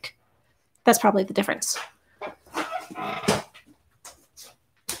tragic. That's probably the difference.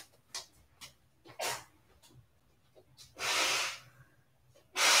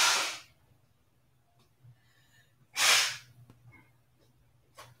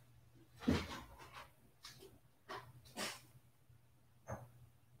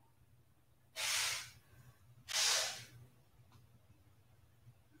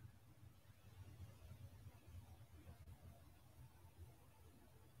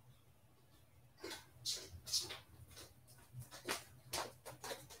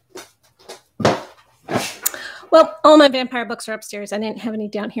 Well, all my vampire books are upstairs. I didn't have any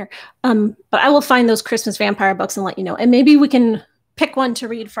down here. But I will find those Christmas vampire books and let you know. And maybe we can pick one to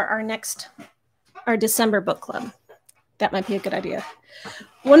read for our December book club. That might be a good idea.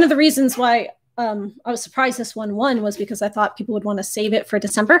 One of the reasons why I was surprised this one won was because I thought people would want to save it for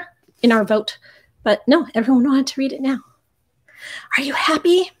December in our vote. But no, everyone wanted to read it now. Are you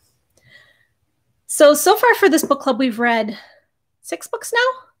happy? So far for this book club, we've read 6 books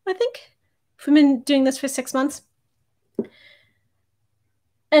now, I think. We've been doing this for 6 months.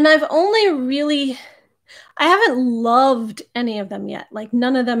 And I haven't loved any of them yet. Like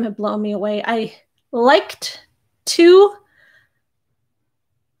none of them have blown me away. I liked 2.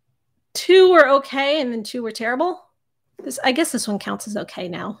 2 were okay, and then 2 were terrible. I guess this one counts as okay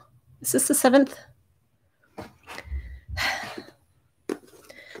now. Is this the 7th?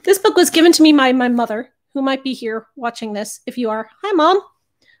 This book was given to me by my mother, who might be here watching this. If you are, hi, Mom.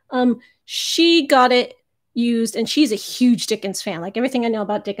 She got it used, and she's a huge Dickens fan. Like everything I know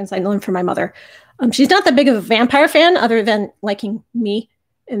about Dickens, I learned from my mother. She's not that big of a vampire fan, other than liking me,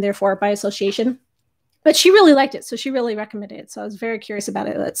 and therefore by association. But she really liked it, so she really recommended it. So I was very curious about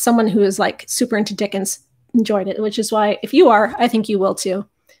it. That someone who is like super into Dickens enjoyed it, which is why, if you are, I think you will too.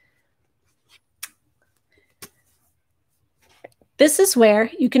 This is where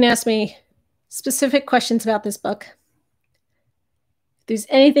you can ask me specific questions about this book. If there's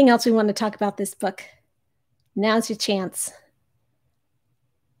anything else we want to talk about this book, now's your chance.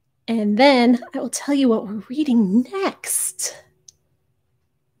 And then I will tell you what we're reading next.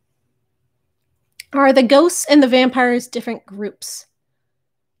 Are the ghosts and the vampires different groups?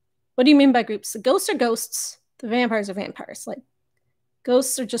 What do you mean by groups? The ghosts are ghosts. The vampires are vampires. Like,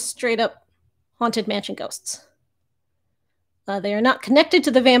 ghosts are just straight up haunted mansion ghosts. They are not connected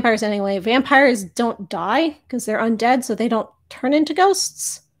to the vampires anyway. Vampires don't die because they're undead, so they don't turn into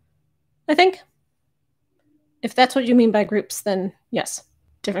ghosts, I think. If that's what you mean by groups, then yes,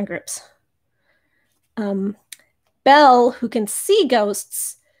 different groups. Belle, who can see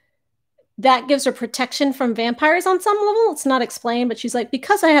ghosts, that gives her protection from vampires on some level. It's not explained, but she's like,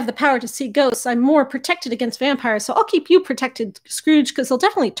 because I have the power to see ghosts, I'm more protected against vampires, so I'll keep you protected, Scrooge, because they'll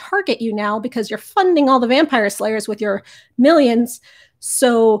definitely target you now because you're funding all the vampire slayers with your millions,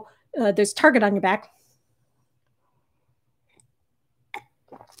 so there's target on your back.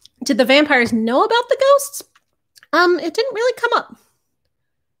 Did the vampires know about the ghosts? It didn't really come up.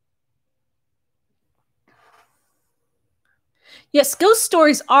 Yes, ghost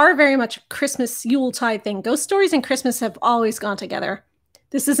stories are very much a Christmas Yuletide thing. Ghost stories and Christmas have always gone together.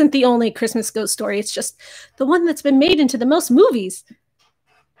 This isn't the only Christmas ghost story. It's just the one that's been made into the most movies.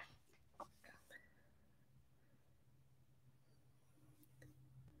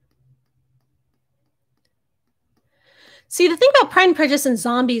 See, the thing about Pride and Prejudice and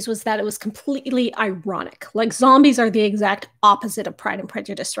zombies was that it was completely ironic. Like, zombies are the exact opposite of Pride and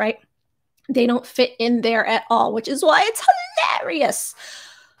Prejudice, right? They don't fit in there at all, which is why it's hilarious.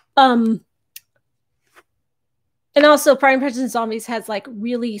 And also, Pride and Prejudice and Zombies has like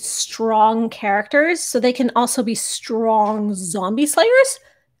really strong characters, so they can also be strong zombie slayers,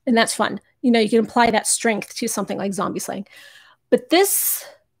 and that's fun. You know, you can apply that strength to something like zombie slaying. But this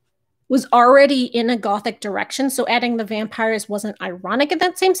was already in a gothic direction, so adding the vampires wasn't ironic in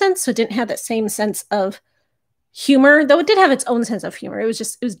that same sense, so it didn't have that same sense of humor, though it did have its own sense of humor. It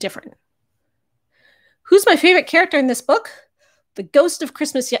was different. Who's my favorite character in this book? The Ghost of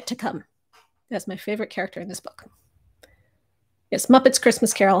Christmas Yet to Come. That's my favorite character in this book. Yes, Muppets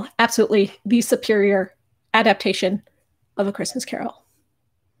Christmas Carol, absolutely the superior adaptation of A Christmas Carol.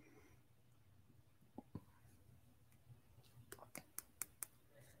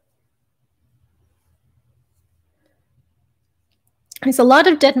 There's a lot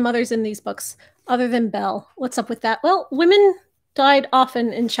of dead mothers in these books, other than Belle. What's up with that? Well, women died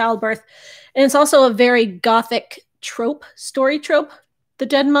often in childbirth, and it's also a very gothic trope, story trope, the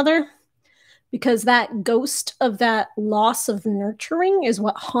dead mother, because that ghost of that loss of nurturing is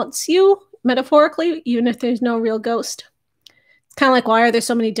what haunts you, metaphorically, even if there's no real ghost. It's kind of like, why are there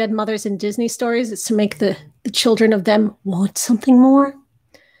so many dead mothers in Disney stories? It's to make the children of them want something more.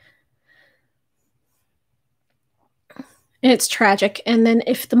 And it's tragic. And then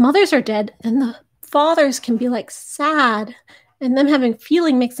if the mothers are dead, then the fathers can be like sad. And them having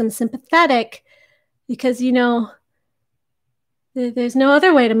feeling makes them sympathetic because, you know, there's no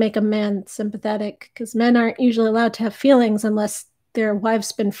other way to make a man sympathetic because men aren't usually allowed to have feelings unless their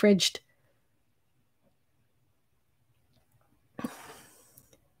wife's been fridged.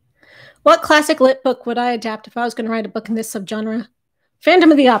 What classic lit book would I adapt if I was going to write a book in this subgenre?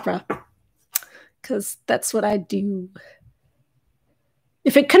 Phantom of the Opera. Because that's what I do.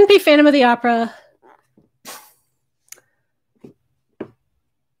 If it couldn't be Phantom of the Opera, I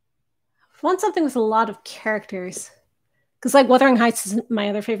want something with a lot of characters. Because like Wuthering Heights is my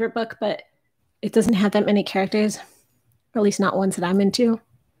other favorite book, but it doesn't have that many characters. Or at least not ones that I'm into.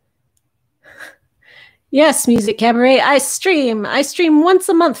 Yes, Music Cabaret, I stream. I stream once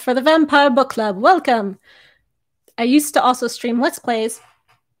a month for the Vampire Book Club. Welcome. I used to also stream Let's Plays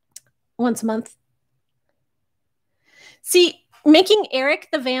once a month. See, making Eric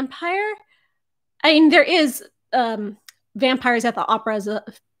the vampire, I mean, there is vampires at the opera as a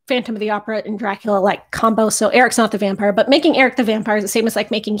Phantom of the Opera and Dracula like combo, so Eric's not the vampire, but making Eric the vampire is the same as like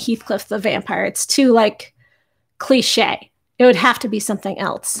making Heathcliff the vampire. It's too like cliche. It would have to be something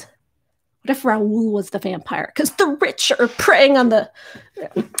else. What if Raoul was the vampire? Because the rich are preying on the...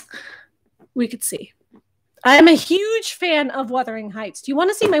 We could see. I am a huge fan of Wuthering Heights. Do you want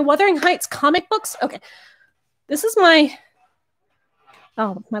to see my Wuthering Heights comic books? Okay. This is my...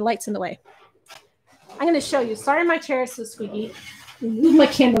 Oh, my light's in the way. I'm going to show you. Sorry, my chair is so squeaky. Move my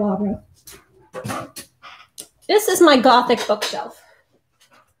candelabra. This is my Gothic bookshelf.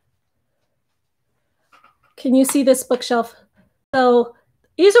 Can you see this bookshelf? So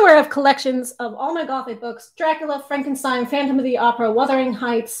these are where I have collections of all my Gothic books. Dracula, Frankenstein, Phantom of the Opera, Wuthering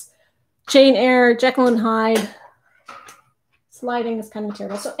Heights, Jane Eyre, Jekyll and Hyde. Sliding is kind of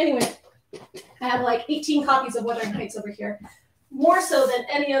terrible. So anyway, I have like 18 copies of Wuthering Heights over here. More so than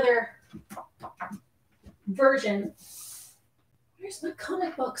any other version. Where's my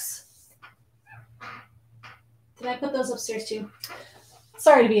comic books? Did I put those upstairs too?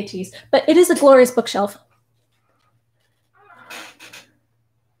 Sorry to be a tease, but it is a glorious bookshelf.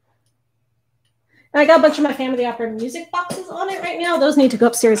 And I got a bunch of my Phantom of the Opera music boxes on it right now. Those need to go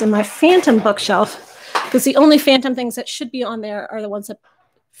upstairs in my Phantom bookshelf because the only Phantom things that should be on there are the ones that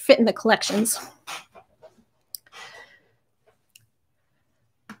fit in the collections.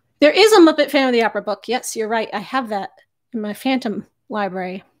 There is a Muppet Phantom of the Opera book. Yes, you're right. I have that in my Phantom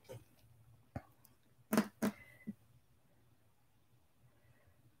library.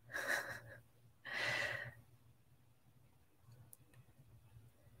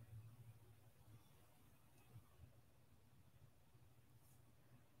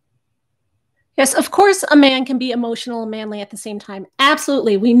 Yes, of course, a man can be emotional and manly at the same time.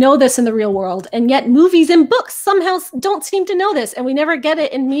 Absolutely. We know this in the real world. And yet movies and books somehow don't seem to know this. And we never get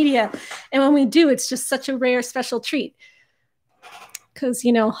it in media. And when we do, it's just such a rare, special treat. Because,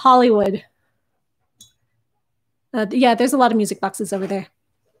 you know, Hollywood. Yeah, there's a lot of music boxes over there.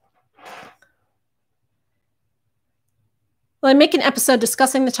 Well, I make an episode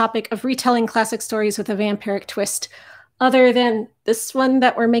discussing the topic of retelling classic stories with a vampiric twist. Other than this one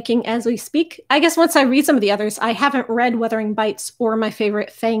that we're making as we speak. I guess once I read some of the others, I haven't read Wuthering Bites or My Favorite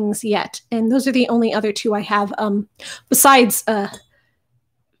Fangs yet. And those are the only other two I have besides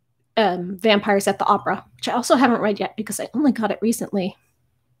Vampires at the Opera, which I also haven't read yet because I only got it recently.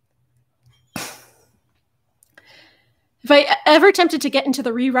 If I ever tempted to get into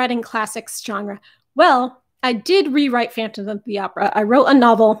the rewriting classics genre, well, I did rewrite Phantom of the Opera. I wrote a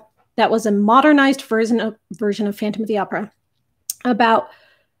novel that was a modernized version of Phantom of the Opera about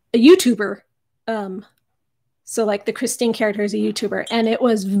a YouTuber. So like the Christine character is a YouTuber, and it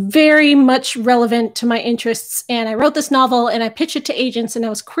was very much relevant to my interests. And I wrote this novel and I pitched it to agents and I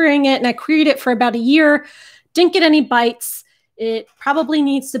was querying it, and I queried it for about a year. Didn't get any bites. It probably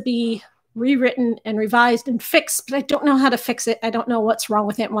needs to be rewritten and revised and fixed, but I don't know how to fix it. I don't know what's wrong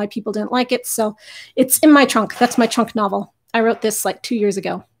with it and why people didn't like it. So it's in my trunk. That's my trunk novel. I wrote this like 2 years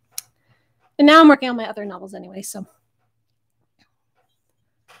ago. And now I'm working on my other novels anyway, so.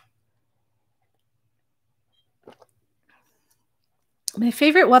 My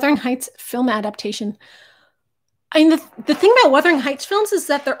favorite Wuthering Heights film adaptation. I mean, the thing about Wuthering Heights films is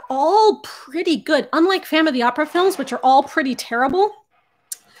that they're all pretty good. Unlike Phantom of the Opera films, which are all pretty terrible,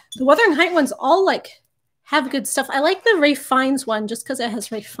 the Wuthering Heights ones all like have good stuff. I like the Ralph Fiennes one just because it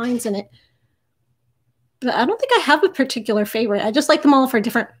has Ralph Fiennes in it. But I don't think I have a particular favorite. I just like them all for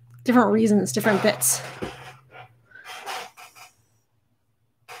different reasons, different bits.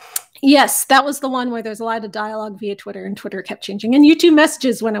 Yes, that was the one where there's a lot of dialogue via Twitter, and Twitter kept changing, and YouTube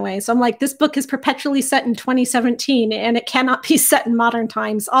messages went away. So I'm like, this book is perpetually set in 2017, and it cannot be set in modern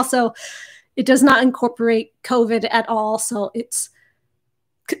times. Also, it does not incorporate COVID at all, so it's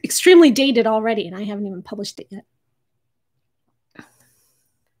extremely dated already, and I haven't even published it yet.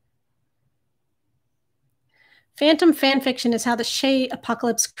 Phantom fanfiction is how the Shea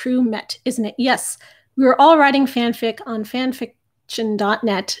Apocalypse crew met, isn't it? Yes, we were all writing fanfic on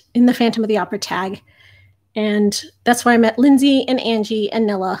fanfiction.net in the Phantom of the Opera tag, and that's where I met Lindsay and Angie and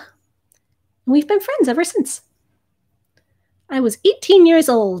Nilla. And we've been friends ever since. I was 18 years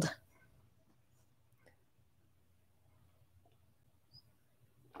old.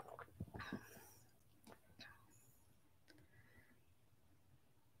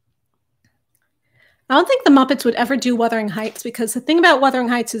 I don't think the Muppets would ever do Wuthering Heights, because the thing about Wuthering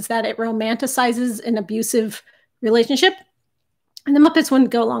Heights is that it romanticizes an abusive relationship, and the Muppets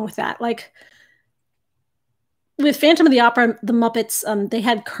wouldn't go along with that. Like with Phantom of the Opera, the Muppets, they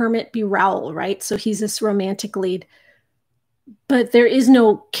had Kermit be Raoul, right? So he's this romantic lead. But there is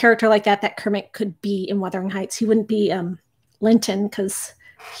no character like that Kermit could be in Wuthering Heights. He wouldn't be Linton, because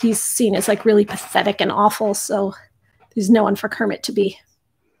he's seen as like really pathetic and awful. So there's no one for Kermit to be.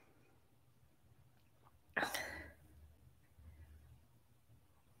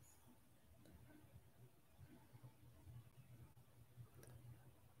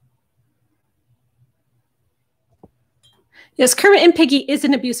 Yes, Kermit and Piggy is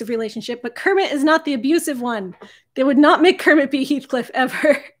an abusive relationship, but Kermit is not the abusive one. They would not make Kermit be Heathcliff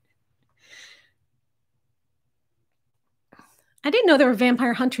ever. I didn't know there were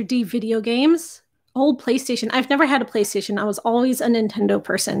Vampire Hunter D video games. Old PlayStation. I've never had a PlayStation. I was always a Nintendo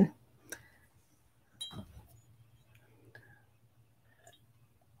person.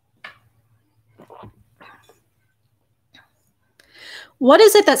 What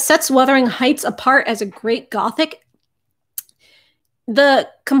is it that sets Wuthering Heights apart as a great Gothic? The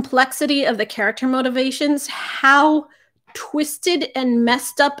complexity of the character motivations, how twisted and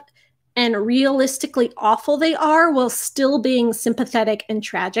messed up and realistically awful they are while still being sympathetic and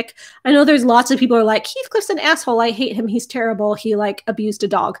tragic. I know there's lots of people who are like, Heathcliff's an asshole. I hate him. He's terrible. He like abused a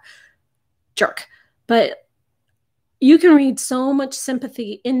dog. Jerk. But you can read so much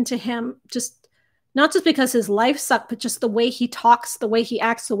sympathy into him, just not just because his life sucked, but just the way he talks, the way he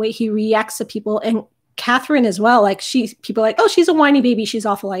acts, the way he reacts to people. And Catherine as well, like people are like, oh, she's a whiny baby, she's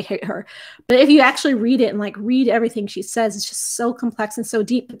awful, I hate her. But if you actually read it and like read everything she says, it's just so complex and so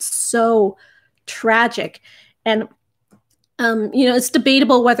deep. It's so tragic. And you know, it's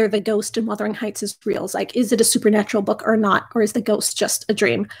debatable whether the ghost in Wuthering Heights is real. It's like, is it a supernatural book or not? Or is the ghost just a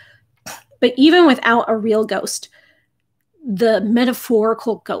dream? But even without a real ghost, the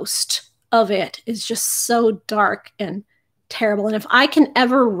metaphorical ghost of it is just so dark and terrible. And if I can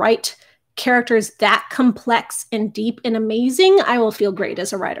ever write characters that complex and deep and amazing, I will feel great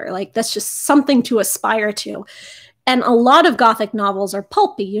as a writer. Like that's just something to aspire to. And a lot of Gothic novels are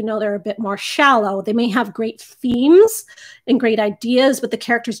pulpy. You know, they're a bit more shallow. They may have great themes and great ideas, but the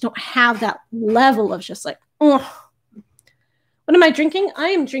characters don't have that level of just like, oh. What am I drinking? I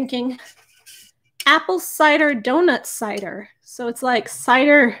am drinking apple cider donut cider. So it's like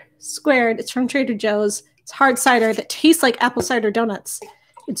cider squared. It's from Trader Joe's. It's hard cider that tastes like apple cider donuts.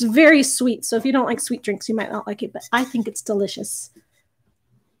 It's very sweet, so if you don't like sweet drinks, you might not like it, but I think it's delicious.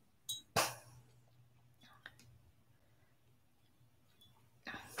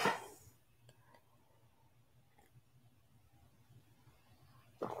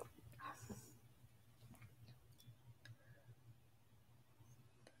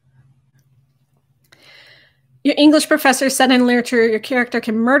 Your English professor said in literature, your character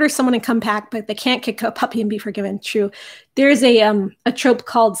can murder someone and come back, but they can't kick a puppy and be forgiven. True. There's a trope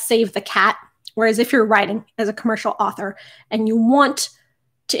called save the cat, whereas if you're writing as a commercial author and you want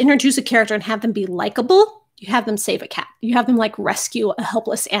to introduce a character and have them be likable, you have them save a cat. You have them like rescue a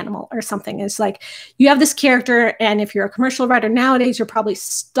helpless animal or something. It's like you have this character, and if you're a commercial writer nowadays, you're probably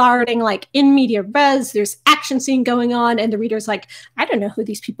starting like in media res, there's action scene going on, and the reader's like, I don't know who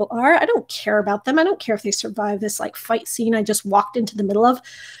these people are. I don't care about them. I don't care if they survive this like fight scene I just walked into the middle of.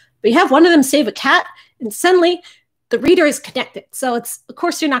 But you have one of them save a cat, and suddenly the reader is connected. So it's, of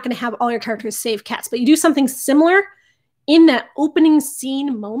course, you're not going to have all your characters save cats, but you do something similar in that opening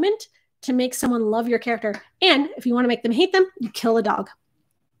scene moment to make someone love your character. And if you want to make them hate them, you kill a dog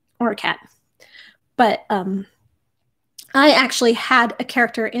or a cat. But I actually had a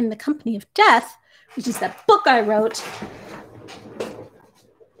character in The Company of Death, which is that book I wrote.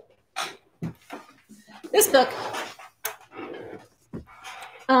 This book,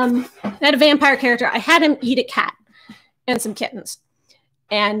 I had a vampire character. I had him eat a cat and some kittens.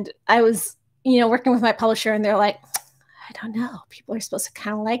 And I was, working with my publisher, and they're like, I don't know. People are supposed to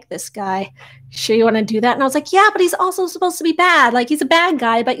kind of like this guy. Sure you want to do that? And I was like, yeah, but he's also supposed to be bad. Like, he's a bad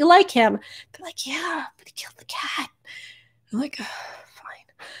guy, but you like him. They're like, yeah, but he killed the cat. I'm like, oh,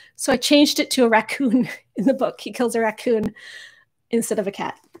 fine. So I changed it to a raccoon in the book. He kills a raccoon instead of a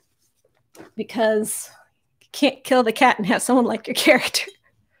cat. Because you can't kill the cat and have someone like your character.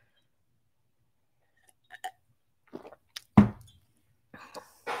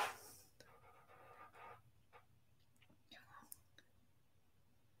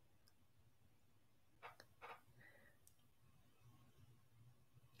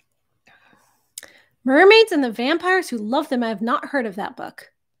 Mermaids and the Vampires Who Love Them. I have not heard of that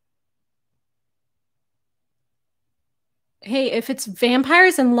book. Hey, if it's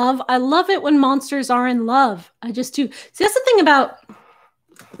vampires and love, I love it when monsters are in love. I just do. See, that's the thing about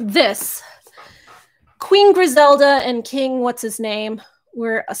this. Queen Griselda and King, what's his name,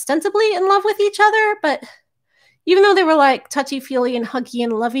 were ostensibly in love with each other, but even though they were like touchy-feely and huggy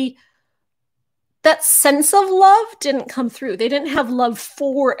and lovey, that sense of love didn't come through. They didn't have love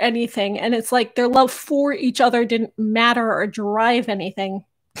for anything. And it's like their love for each other didn't matter or drive anything.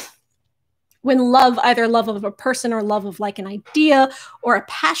 When love, either love of a person or love of like an idea or a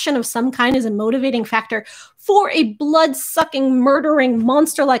passion of some kind, is a motivating factor for a blood-sucking, murdering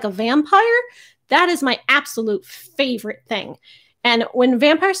monster like a vampire, that is my absolute favorite thing. And when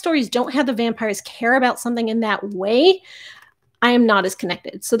vampire stories don't have the vampires care about something in that way, I am not as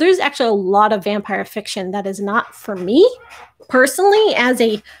connected. So there's actually a lot of vampire fiction that is not for me personally as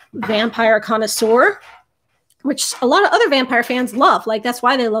a vampire connoisseur, which a lot of other vampire fans love. Like, that's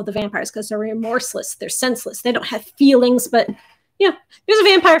why they love the vampires, because they're remorseless, they're senseless, they don't have feelings. But yeah, there's a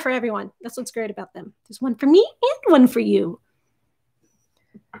vampire for everyone. That's what's great about them. There's one for me and one for you.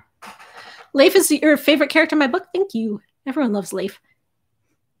 Leif is your favorite character in my book? Thank you. Everyone loves Leif.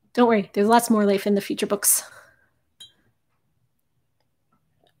 Don't worry, there's lots more Leif in the future books.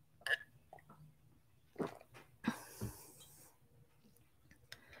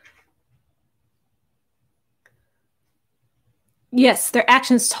 Yes, their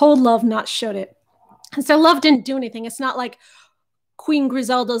actions told love, not showed it. And so love didn't do anything. It's not like Queen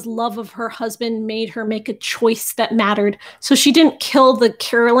Griselda's love of her husband made her make a choice that mattered. So she didn't kill the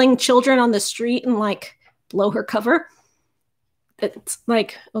caroling children on the street and like blow her cover. It's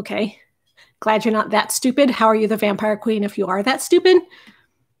like, okay, glad you're not that stupid. How are you the vampire queen if you are that stupid?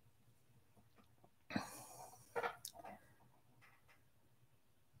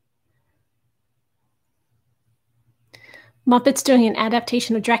 Muppets doing an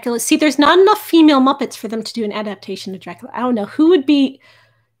adaptation of Dracula. See, there's not enough female Muppets for them to do an adaptation of Dracula. I don't know who would be,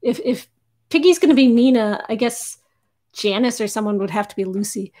 if Piggy's going to be Nina, I guess Janice or someone would have to be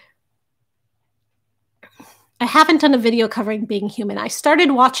Lucy. I haven't done a video covering Being Human. I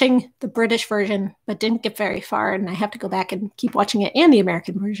started watching the British version, but didn't get very far, and I have to go back and keep watching it, and the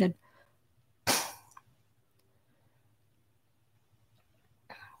American version.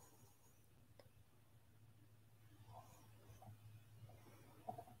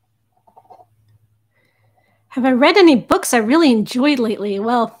 Have I read any books I really enjoyed lately?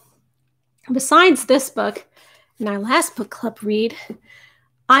 Well, besides this book and our last book club read,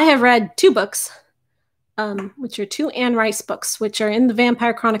 I have read 2 books, which are 2 Anne Rice books, which are in the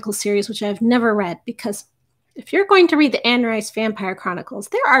Vampire Chronicles series, which I've never read, because if you're going to read the Anne Rice Vampire Chronicles,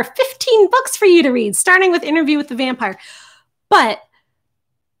 there are 15 books for you to read, starting with Interview with the Vampire. But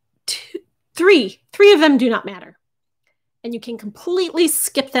 3 of them do not matter. And you can completely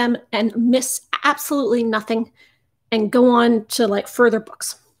skip them and miss absolutely nothing and go on to like further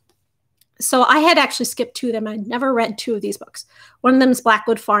books. So I had actually skipped 2 of them. I'd never read 2 of these books. One of them is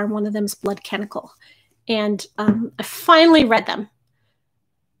Blackwood Farm. One of them is Blood Canonical. And I finally read them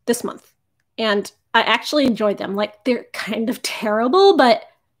this month. And I actually enjoyed them. Like, they're kind of terrible, but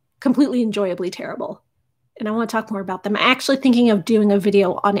completely enjoyably terrible. and I want to talk more about them. I'm actually thinking of doing a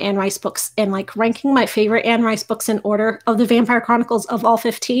video on Anne Rice books and like ranking my favorite Anne Rice books in order of the Vampire Chronicles of all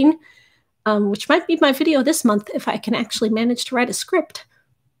 15, which might be my video this month if I can actually manage to write a script.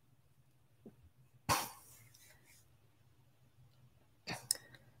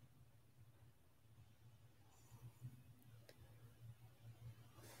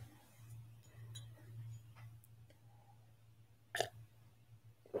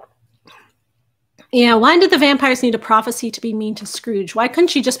 Yeah, why did the vampires need a prophecy to be mean to Scrooge? Why couldn't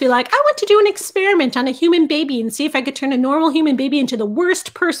she just be like, I want to do an experiment on a human baby and see if I could turn a normal human baby into the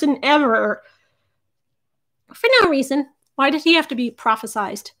worst person ever? For no reason. Why did he have to be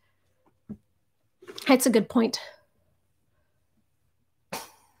prophesized? That's a good point.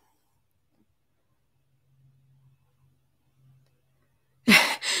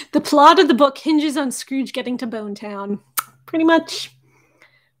 The plot of the book hinges on Scrooge getting to Bone Town. Pretty much.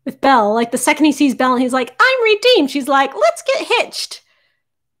 With Belle, like the second he sees Belle and he's like, I'm redeemed. She's like, let's get hitched.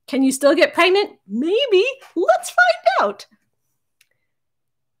 Can you still get pregnant? Maybe. Let's find out.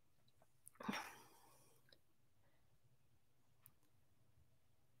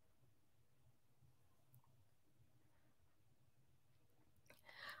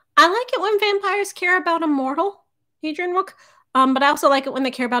 I like it when vampires care about a mortal, Adrian Rook. But I also like it when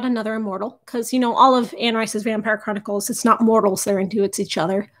they care about another immortal, because, you know, all of Anne Rice's Vampire Chronicles, it's not mortals they're into, it's each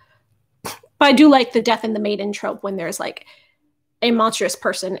other. But I do like the death in the maiden trope when there's like a monstrous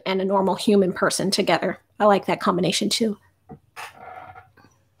person and a normal human person together. I like that combination too.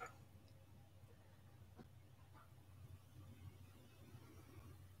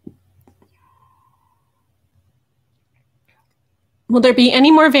 Will there be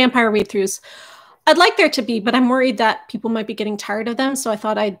any more vampire read-throughs? I'd like there to be, but I'm worried that people might be getting tired of them, so I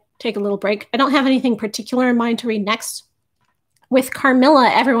thought I'd take a little break. I don't have anything particular in mind to read next. With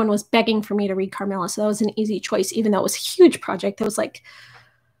Carmilla, everyone was begging for me to read Carmilla, so that was an easy choice, even though it was a huge project. It was like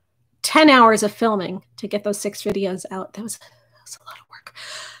 10 hours of filming to get those 6 videos out. That was a lot of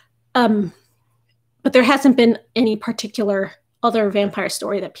work. But there hasn't been any particular other vampire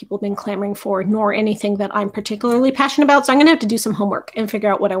story that people have been clamoring for, nor anything that I'm particularly passionate about. So I'm going to have to do some homework and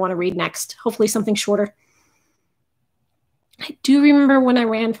figure out what I want to read next. Hopefully something shorter. I do remember when I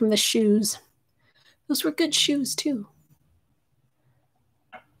ran from the shoes. Those were good shoes too.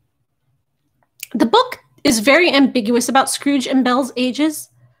 The book is very ambiguous about Scrooge and Belle's ages.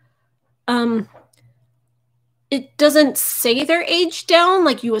 It doesn't say their age down,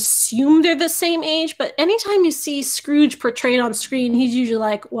 like you assume they're the same age, but anytime you see Scrooge portrayed on screen, he's usually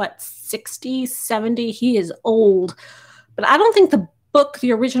like, what, 60, 70? He is old. But I don't think the book,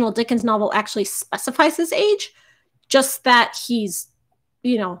 the original Dickens novel, actually specifies his age, just that he's,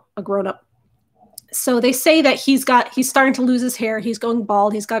 you know, a grown-up. So they say that he's starting to lose his hair, he's going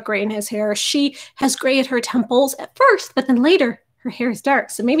bald, he's got gray in his hair. She has gray at her temples at first, but then later, her hair is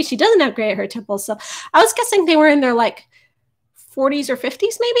dark, so maybe she doesn't have gray at her temples. So I was guessing they were in their like 40s or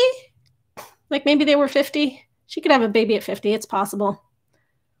 50s, maybe? Like maybe they were 50. She could have a baby at 50. It's possible.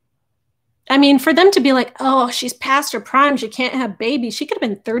 I mean, for them to be like, oh, she's past her prime, she can't have babies. She could have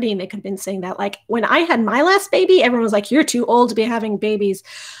been 30 and they could have been saying that. Like when I had my last baby, everyone was like, you're too old to be having babies.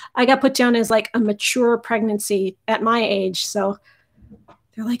 I got put down as like a mature pregnancy at my age. So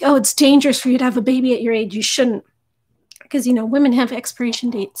they're like, oh, it's dangerous for you to have a baby at your age. You shouldn't. Because, you know, women have expiration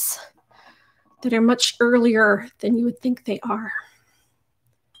dates that are much earlier than you would think they are.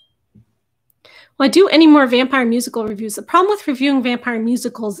 Will I do any more vampire musical reviews? The problem with reviewing vampire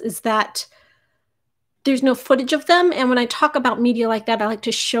musicals is that there's no footage of them. And when I talk about media like that, I like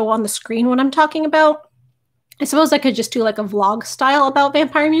to show on the screen what I'm talking about. I suppose I could just do like a vlog style about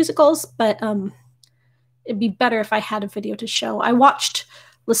vampire musicals, but it'd be better if I had a video to show. I watched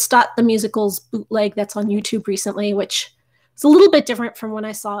Lestat the Musical's bootleg that's on YouTube recently, which is a little bit different from when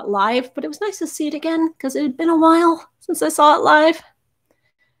I saw it live, but it was nice to see it again because it had been a while since I saw it live.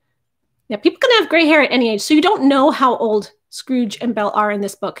 Yeah, people can have gray hair at any age, so you don't know how old Scrooge and Belle are in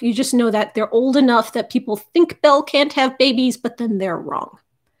this book. You just know that they're old enough that people think Belle can't have babies, but then they're wrong.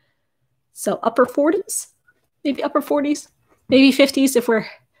 So upper 40s, maybe upper 40s, maybe 50s if we're,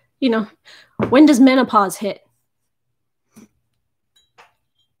 you know, when does menopause hit?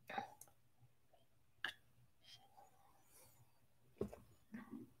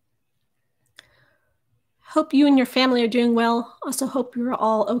 Hope you and your family are doing well. Also hope you're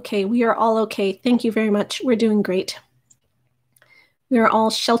all okay. We are all okay. Thank you very much. We're doing great. We are all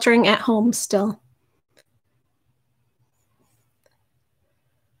sheltering at home still.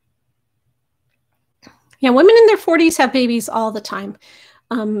 Yeah, women in their 40s have babies all the time.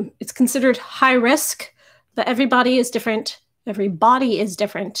 It's considered high risk, but everybody is different. Every body is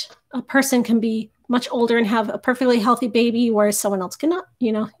different. A person can be much older and have a perfectly healthy baby, whereas someone else cannot.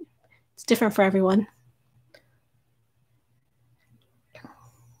 It's different for everyone.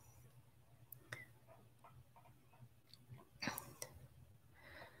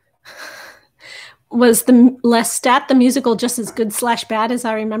 Was the Lestat, the musical, just as good / bad as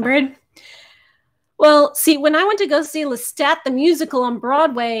I remembered? Well, see, when I went to go see Lestat, the musical on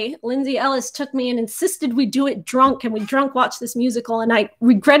Broadway, Lindsay Ellis took me and insisted we do it drunk, and we drunk watch this musical, and I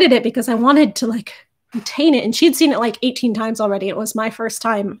regretted it because I wanted to retain it, and she'd seen it 18 times already. It was my first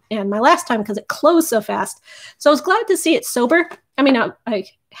time and my last time because it closed so fast. So I was glad to see it sober. I mean, I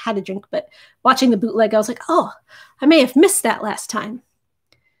had a drink, but watching the bootleg, I was like, oh, I may have missed that last time.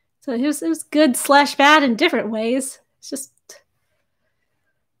 So it was good / bad in different ways. It's just, the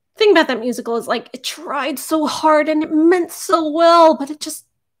thing about that musical is it tried so hard and it meant so well, but it just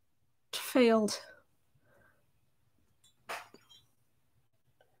failed.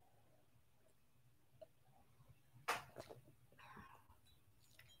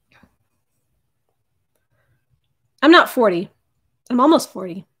 I'm not 40. I'm almost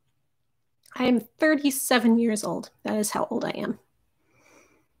 40. I am 37 years old. That is how old I am.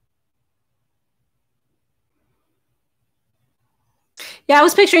 Yeah, I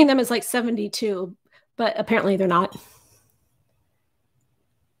was picturing them as 72, but apparently they're not.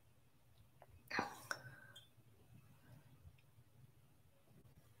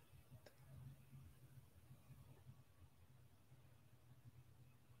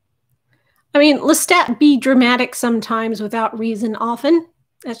 I mean, Lestat be dramatic sometimes without reason often.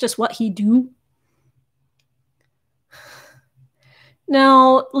 That's just what he do.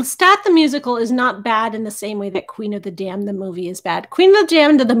 Now, Lestat the musical is not bad in the same way that Queen of the Damned the movie is bad. Queen of the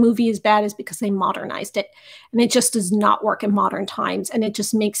Damned the movie is bad is because they modernized it, and it just does not work in modern times, and it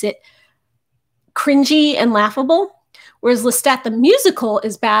just makes it cringy and laughable. Whereas Lestat the musical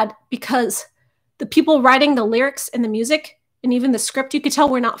is bad because the people writing the lyrics and the music and even the script, you could tell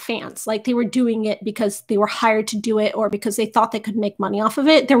were not fans. They were doing it because they were hired to do it or because they thought they could make money off of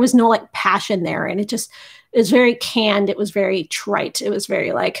it. There was no passion there, and it was very canned. It was very trite. It was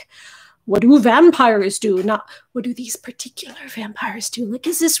very what do vampires do? Not what do these particular vampires do?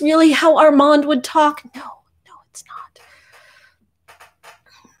 Is this really how Armand would talk? No, it's not.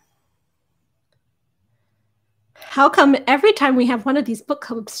 How come every time we have one of these book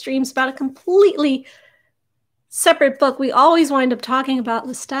club streams about a completely separate book, we always wind up talking about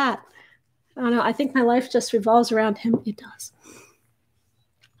Lestat? I don't know. I think my life just revolves around him. It does.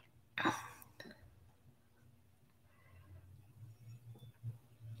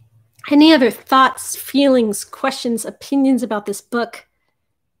 Any other thoughts, feelings, questions, opinions about this book?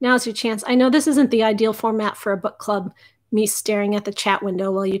 Now's your chance. I know this isn't the ideal format for a book club, me staring at the chat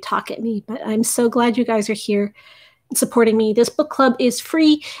window while you talk at me, but I'm so glad you guys are here supporting me. This book club is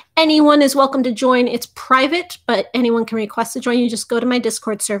free. Anyone is welcome to join. It's private, but anyone can request to join. You just go to my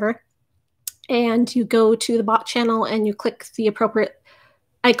Discord server and you go to the bot channel and you click the appropriate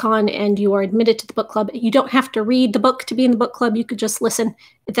icon and you are admitted to the book club. You don't have to read the book to be in the book club. You could just listen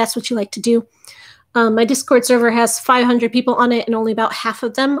if that's what you like to do. My Discord server has 500 people on it and only about half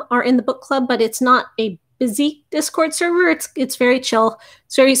of them are in the book club, but it's not a busy Discord server. It's very chill.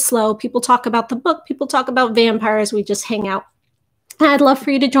 It's very slow. People talk about the book. People talk about vampires. We just hang out. I'd love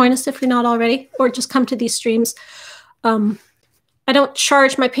for you to join us if you're not already, or just come to these streams. I don't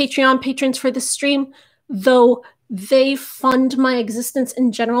charge my Patreon patrons for this stream, though they fund my existence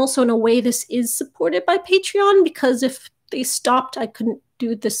in general. So in a way, this is supported by Patreon, because if they stopped, I couldn't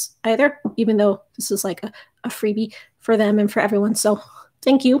do this either, even though this is a freebie for them and for everyone. So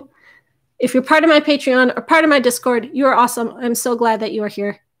thank you. If you're part of my Patreon or part of my Discord, you are awesome. I'm so glad that you are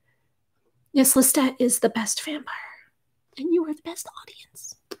here. Yes, Lestat is the best vampire. And you are the best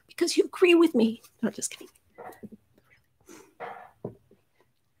audience because you agree with me. No, just kidding.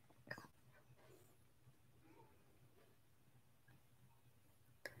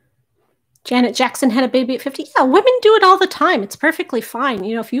 Janet Jackson had a baby at 50. Yeah, women do it all the time. It's perfectly fine.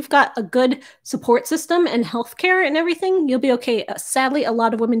 If you've got a good support system and healthcare and everything, you'll be okay. Sadly, a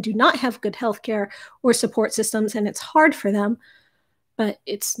lot of women do not have good healthcare or support systems, and it's hard for them, but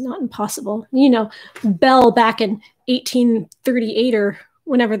it's not impossible. Belle back in 1838 or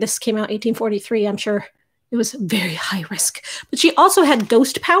whenever this came out, 1843, I'm sure it was very high risk. But she also had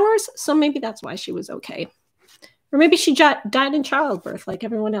ghost powers, so maybe that's why she was okay. Or maybe she died in childbirth like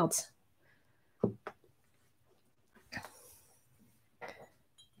everyone else.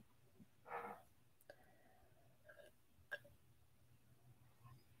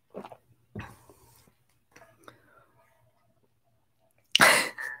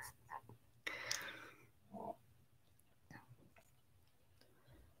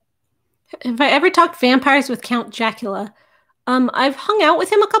 Have I ever talked vampires with Count Dracula? I've hung out with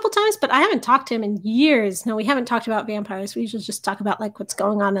him a couple times, but I haven't talked to him in years. No, we haven't talked about vampires. We usually just talk about like what's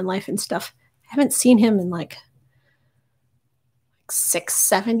going on in life and stuff. I haven't seen him in like 6,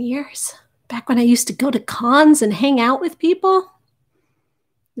 7 years. Back when I used to go to cons and hang out with people.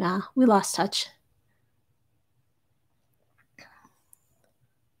 Nah, we lost touch.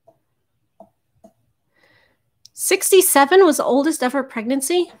 '67 was the oldest ever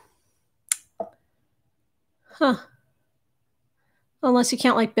pregnancy? Huh. Unless you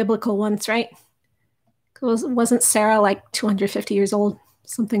count like biblical ones, right? Wasn't Sarah like 250 years old?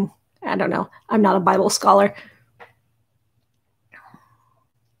 Something, I don't know. I'm not a Bible scholar.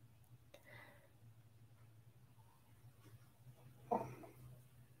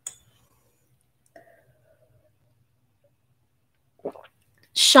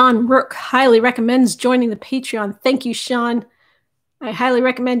 Sean Rook highly recommends joining the Patreon. Thank you, Sean. I highly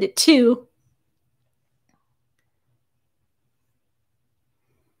recommend it too.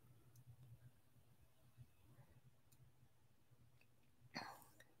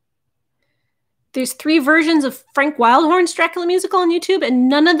 There's 3 versions of Frank Wildhorn's Dracula musical on YouTube, and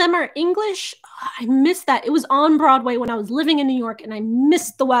none of them are English. Oh, I missed that. It was on Broadway when I was living in New York, and I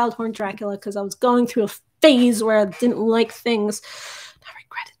missed the Wildhorn Dracula because I was going through a phase where I didn't like things. I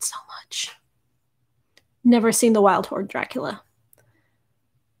regret it so much. Never seen the Wildhorn Dracula.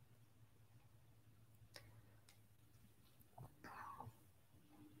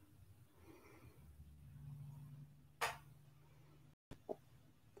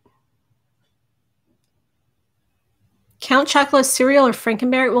 Count Chocula cereal or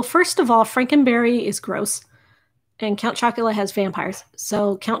Frankenberry? Well, first of all, Frankenberry is gross, and Count Chocula has vampires.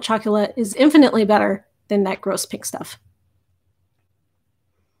 So Count Chocula is infinitely better than that gross pink stuff.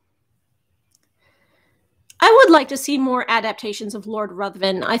 I would like to see more adaptations of Lord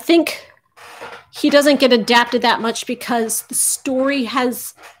Ruthven. I think he doesn't get adapted that much because the story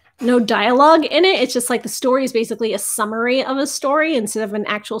has no dialogue in it. It's just like the story is basically a summary of a story instead of an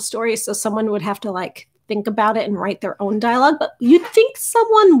actual story. So someone would have to like think about it and write their own dialogue, but you'd think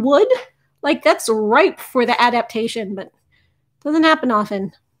someone would. Like, that's ripe for the adaptation, but it doesn't happen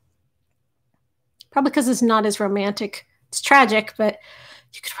often. Probably because it's not as romantic. It's tragic, but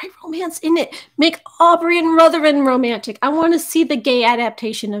you could write romance in it. Make Aubrey and Ruthven romantic. I want to see the gay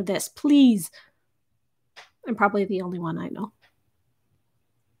adaptation of this, please. I'm probably the only one I know.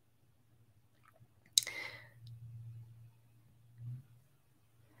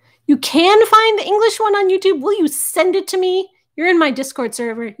 You can find the English one on YouTube. Will you send it to me? You're in my Discord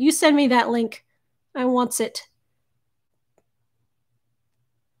server. You send me that link. I want it.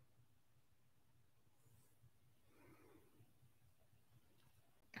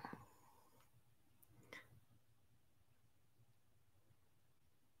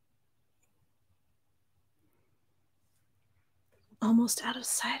 Almost out of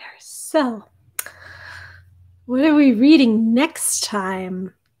cider. So, what are we reading next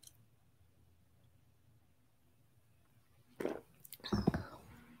time?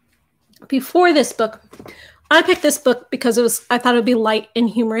 Before this book, I picked this book because I thought it would be light and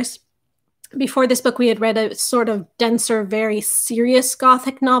humorous. Before this book, we had read a sort of denser, very serious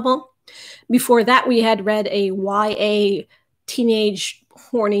Gothic novel. Before that, we had read a YA teenage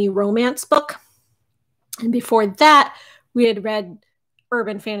horny romance book. And before that, we had read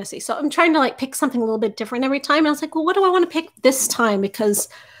urban fantasy. So I'm trying to like pick something a little bit different every time. And I was like, well, what do I want to pick this time? Because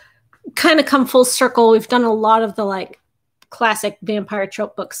kind of come full circle. We've done a lot of the like classic vampire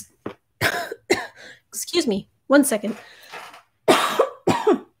trope books. Excuse me, 1 second.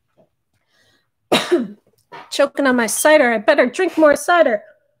 Choking on my cider. I better drink more cider.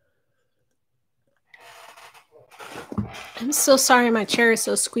 I'm so sorry my chair is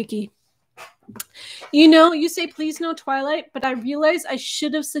so squeaky. You know, you say please no Twilight, but I realize I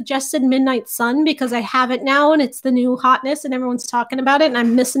should have suggested Midnight Sun because I have it now and it's the new hotness and everyone's talking about it and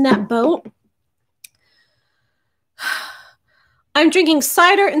I'm missing that boat. I'm drinking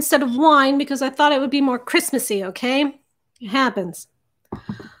cider instead of wine because I thought it would be more Christmassy, okay? It happens.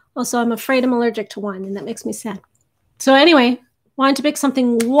 Also, I'm afraid I'm allergic to wine, and that makes me sad. So anyway, wanted to pick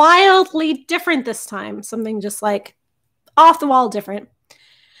something wildly different this time. Something just like off the wall different.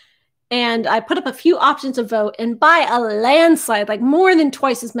 And I put up a few options to vote, and by a landslide, like more than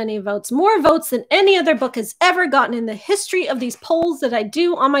twice as many votes, more votes than any other book has ever gotten in the history of these polls that I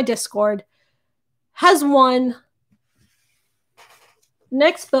do on my Discord, has won.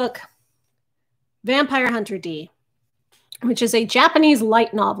 Next book, Vampire Hunter D, which is a Japanese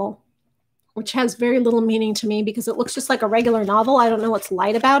light novel, which has very little meaning to me because it looks just like a regular novel. I don't know what's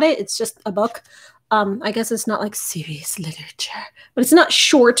light about it. It's just a book. I guess it's not like serious literature, but it's not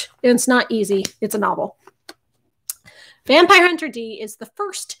short and it's not easy. It's a novel. Vampire Hunter D is the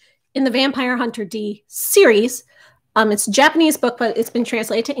first in the Vampire Hunter D series. It's a Japanese book, but it's been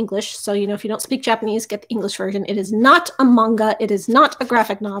translated to English. So, if you don't speak Japanese, get the English version. It is not a manga. It is not a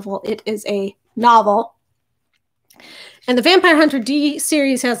graphic novel. It is a novel. And the Vampire Hunter D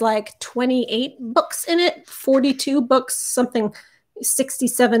series has like 28 books in it, 42 books, something,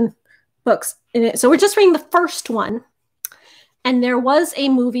 67 books in it. So we're just reading the first one. And there was a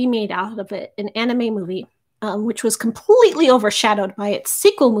movie made out of it, an anime movie, which was completely overshadowed by its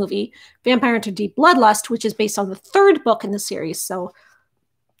sequel movie, Vampire Hunter D Bloodlust, which is based on the third book in the series. So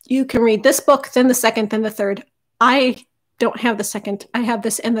you can read this book, then the second, then the third. I don't have the second. I have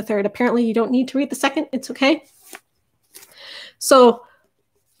this and the third. Apparently you don't need to read the second. It's okay. So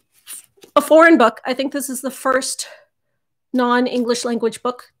a foreign book. I think this is the first non-English language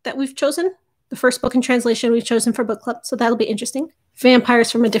book that we've chosen. The first book in translation we've chosen for book club. So that'll be interesting.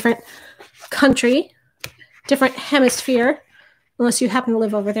 Vampires from a different country, different hemisphere, unless you happen to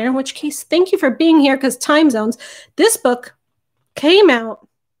live over there, in which case, thank you for being here, because time zones. This book came out.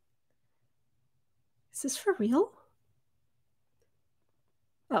 Is this for real?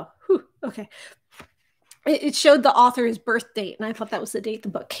 Oh, whew, okay. It showed the author's birth date, and I thought that was the date the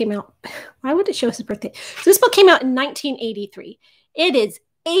book came out. Why would it show us his birth date? So this book came out in 1983. It is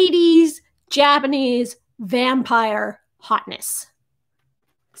 80s Japanese vampire hotness.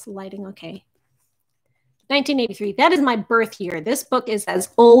 Is the lighting okay? 1983. That is my birth year. This book is as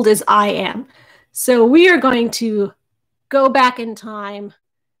old as I am. So we are going to go back in time,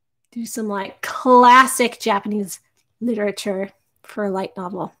 do some like classic Japanese literature for a light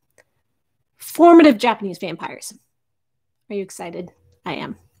novel. Formative Japanese vampires. Are you excited? I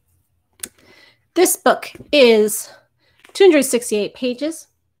am. This book is 268 pages.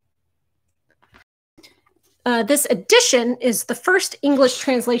 This edition is the first English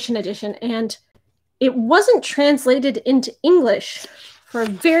translation edition, and it wasn't translated into English for a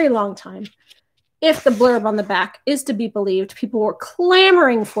very long time. If the blurb on the back is to be believed, people were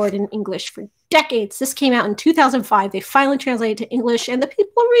clamoring for it in English for decades. This came out in 2005. They finally translated to English, and the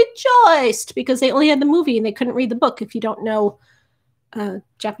people rejoiced because they only had the movie and they couldn't read the book if you don't know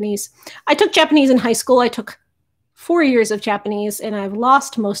Japanese. I took Japanese in high school. I took 4 years of Japanese, and I've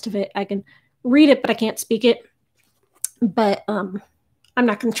lost most of it. I can read it, but I can't speak it. But I'm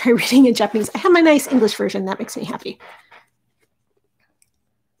not going to try reading in Japanese. I have my nice English version. That makes me happy.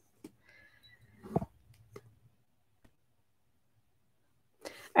 All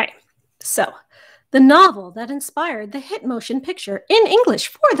right. So, the novel that inspired the hit motion picture in English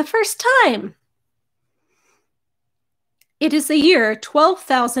for the first time. It is the year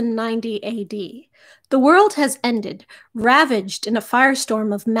 12,090 AD. The world has ended, ravaged in a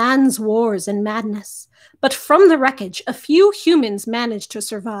firestorm of man's wars and madness. But from the wreckage, a few humans managed to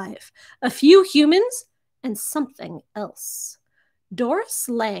survive. A few humans and something else. Doris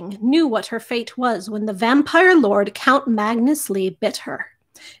Lang knew what her fate was when the vampire lord Count Magnus Lee bit her.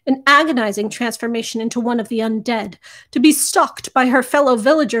 An agonizing transformation into one of the undead, to be stalked by her fellow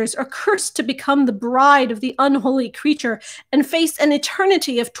villagers or cursed to become the bride of the unholy creature and face an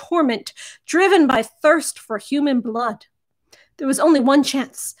eternity of torment driven by thirst for human blood. There was only one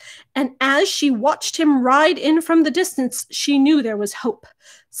chance, and as she watched him ride in from the distance, she knew there was hope.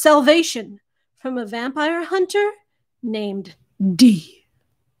 Salvation from a vampire hunter named D.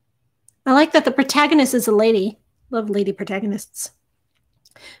 I like that the protagonist is a lady. Love lady protagonists.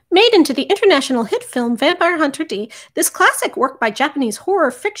 Made into the international hit film Vampire Hunter D, this classic work by Japanese horror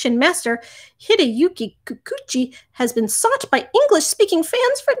fiction master Hideyuki Kikuchi has been sought by English-speaking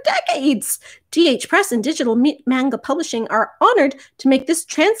fans for decades. DH Press and Digital Manga Publishing are honored to make this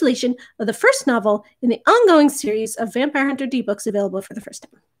translation of the first novel in the ongoing series of Vampire Hunter D books available for the first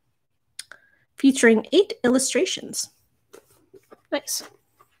time. Featuring 8 illustrations. Nice.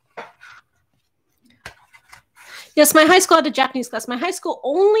 Yes, my high school had a Japanese class. My high school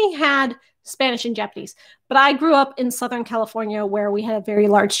only had Spanish and Japanese, but I grew up in Southern California where we had a very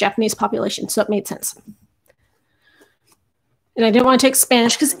large Japanese population, so it made sense. And I didn't want to take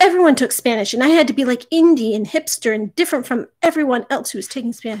Spanish because everyone took Spanish, and I had to be like indie and hipster and different from everyone else who was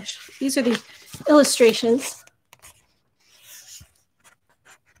taking Spanish. These are the illustrations.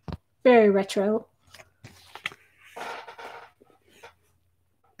 Very retro.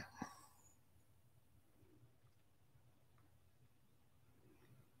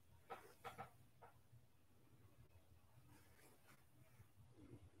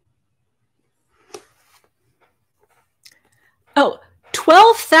 Oh,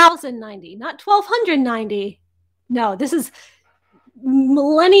 12,090, not 1,290. No, this is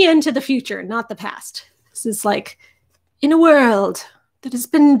millennia into the future, not the past. This is like, in a world that has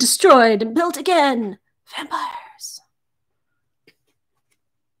been destroyed and built again, vampires.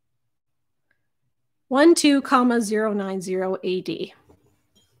 12,090 AD.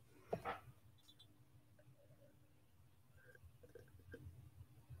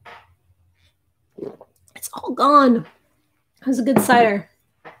 It's all gone. It was a good cider.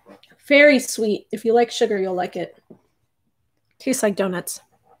 Very sweet. If you like sugar, you'll like it. Tastes like donuts.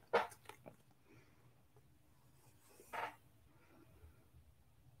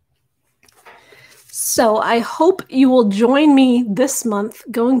 So I hope you will join me this month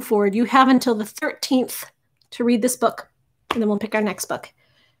going forward. You have until the 13th to read this book, and then we'll pick our next book.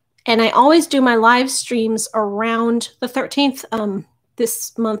 And I always do my live streams around the 13th.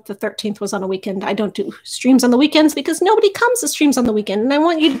 This month, the 13th was on a weekend. I don't do streams on the weekends because nobody comes to streams on the weekend, and I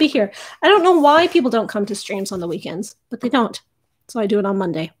want you to be here. I don't know why people don't come to streams on the weekends, but they don't. So I do it on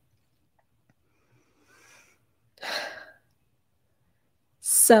Monday.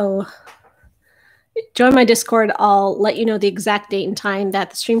 So join my Discord. I'll let you know the exact date and time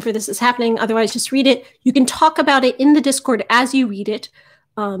that the stream for this is happening. Otherwise, just read it. You can talk about it in the Discord as you read it.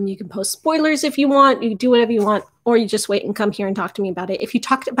 You can post spoilers if you want. You can do whatever you want, or you just wait and come here and talk to me about it. If you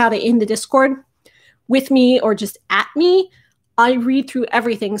talked about it in the Discord with me or just at me, I read through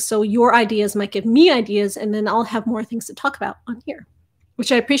everything. So your ideas might give me ideas, and then I'll have more things to talk about on here,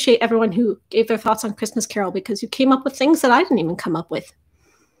 which I appreciate everyone who gave their thoughts on Christmas Carol, because you came up with things that I didn't even come up with.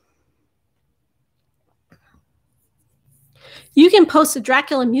 You can post a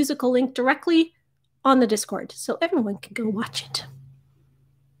Dracula musical link directly on the Discord, so everyone can go watch it.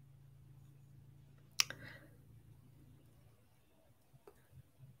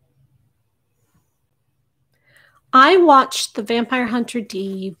 I watched the Vampire Hunter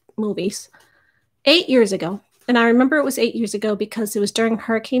D movies 8 years ago, and I remember it was 8 years ago because it was during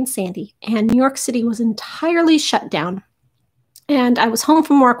Hurricane Sandy, and New York City was entirely shut down. And I was home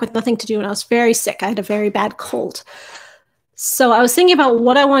from work with nothing to do, and I was very sick. I had a very bad cold. So I was thinking about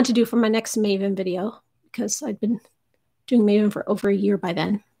what I wanted to do for my next Maven video, because I'd been doing Maven for over a year by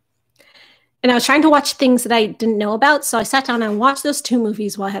then. And I was trying to watch things that I didn't know about, so I sat down and watched those 2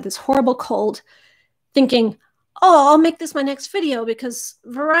 movies while I had this horrible cold, thinking, oh, I'll make this my next video because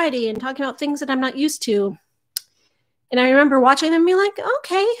variety and talking about things that I'm not used to. And I remember watching them and being like,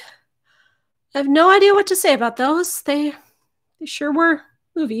 okay, I have no idea what to say about those. They sure were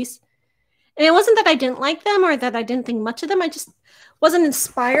movies. And it wasn't that I didn't like them or that I didn't think much of them. I just wasn't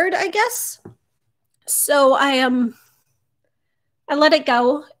inspired, I guess. So I let it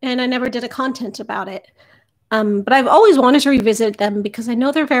go, and I never did a content about it. But I've always wanted to revisit them because I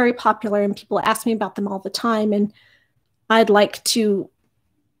know they're very popular and people ask me about them all the time. And I'd like to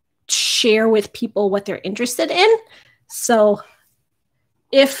share with people what they're interested in. So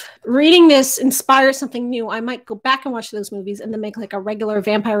if reading this inspires something new, I might go back and watch those movies and then make like a regular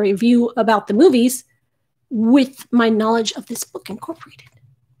vampire review about the movies with my knowledge of this book incorporated.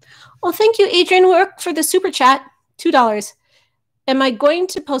 Well, thank you, Adrian Work, for the super chat, $2. Am I going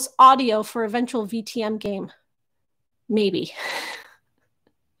to post audio for eventual VTM game? Maybe.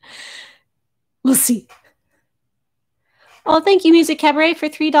 We'll see. Oh, thank you, Music Cabaret, for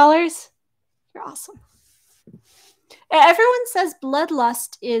 $3. You're awesome. Everyone says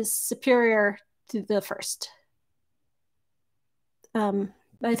Bloodlust is superior to the first.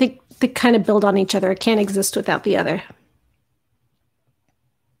 I think they kind of build on each other. It can't exist without the other.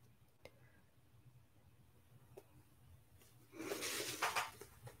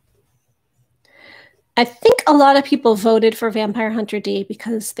 I think a lot of people voted for Vampire Hunter D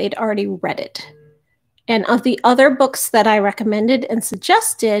because they'd already read it. And of the other books that I recommended and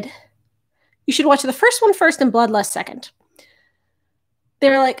suggested, you should watch the first one first and Bloodlust second. They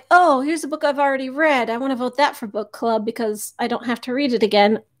were like, oh, here's a book I've already read. I want to vote that for book club because I don't have to read it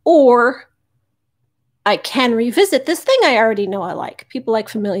again. Or I can revisit this thing I already know I like. People like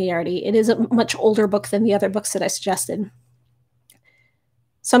familiarity. It is a much older book than the other books that I suggested.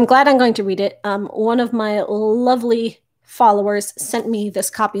 So I'm glad I'm going to read it. One of my lovely followers sent me this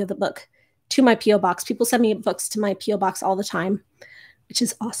copy of the book to my P.O. box. People send me books to my P.O. box all the time, which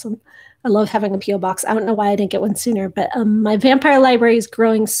is awesome. I love having a P.O. box. I don't know why I didn't get one sooner, but my vampire library is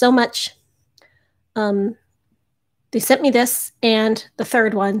growing so much. They sent me this and the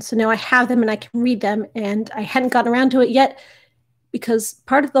third one, so now I have them and I can read them, and I hadn't gotten around to it yet because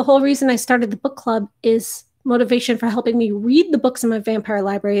part of the whole reason I started the book club is motivation for helping me read the books in my vampire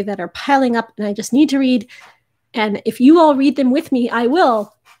library that are piling up and I just need to read. And if you all read them with me, I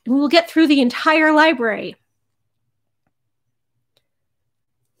will. And we will get through the entire library.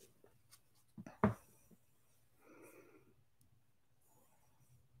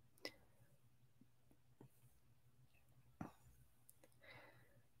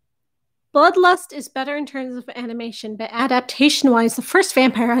 Bloodlust is better in terms of animation, but adaptation-wise, the first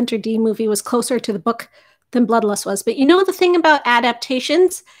Vampire Hunter D movie was closer to the book than Bloodlust was. But you know the thing about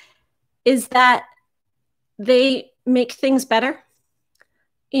adaptations is that they make things better.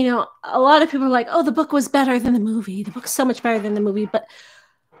 You know, a lot of people are like, oh, the book was better than the movie. The book's so much better than the movie. But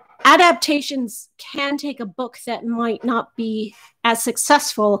adaptations can take a book that might not be as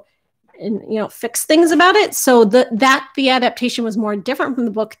successful and, you know, fix things about it. So the adaptation was more different from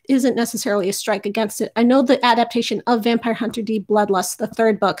the book isn't necessarily a strike against it. I know the adaptation of Vampire Hunter D Bloodlust, the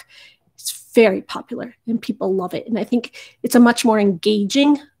third book, is very popular and people love it. And I think it's a much more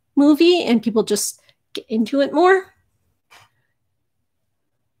engaging movie and people just get into it more.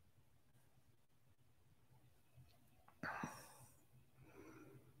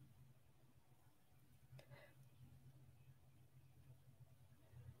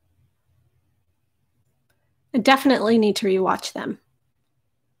 I definitely need to rewatch them.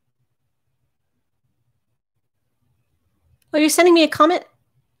 Oh, you're sending me a comment?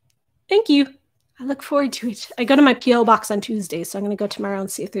 Thank you. I look forward to it. I go to my P.O. box on Tuesday, so I'm going to go tomorrow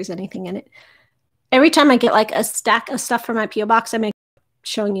and see if there's anything in it. Every time I get like a stack of stuff from my P.O. box, I make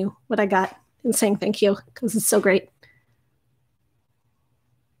showing you what I got and saying thank you because it's so great.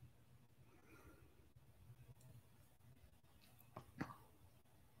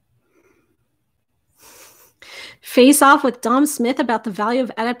 Face off with Dom Smith about the value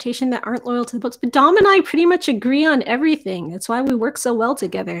of adaptation that aren't loyal to the books. But Dom and I pretty much agree on everything. That's why we work so well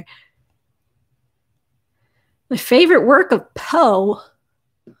together. My favorite work of Poe.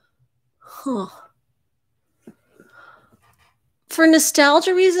 Huh. For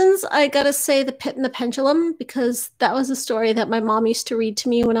nostalgia reasons, I gotta say The Pit and the Pendulum, because that was a story that my mom used to read to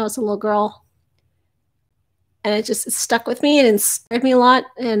me when I was a little girl. And it just stuck with me and inspired me a lot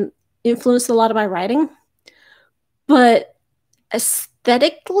and influenced a lot of my writing. But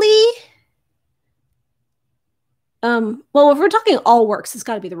aesthetically, well, if we're talking all works, it's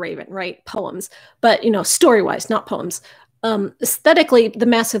got to be The Raven, right? Poems. But, you know, story-wise, not poems. Aesthetically, The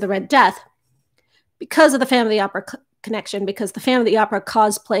Mask of the Red Death, because of the Phantom of the Opera connection, because the Phantom of the Opera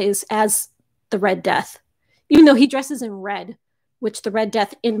cosplays as the Red Death, even though he dresses in red, which the Red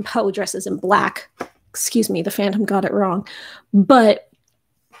Death in Poe dresses in black. Excuse me, the Phantom got it wrong. But,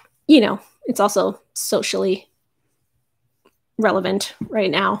 you know, it's also socially relevant right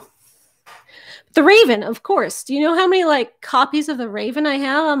now. The Raven, of course. Do you know how many like copies of The Raven I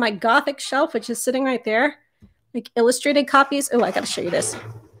have on my Gothic shelf, which is sitting right there? Like illustrated copies. Oh, I gotta show you this.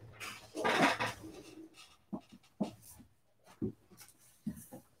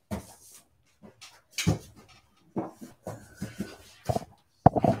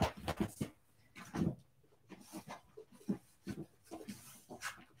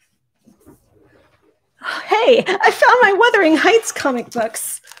 Hey, I found my Wuthering Heights comic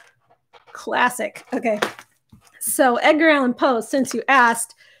books. Classic. Okay. So Edgar Allan Poe, since you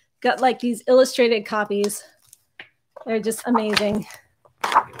asked, got like these illustrated copies. They're just amazing.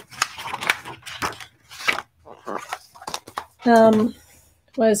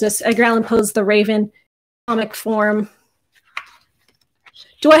 What is this? Edgar Allan Poe's The Raven comic form.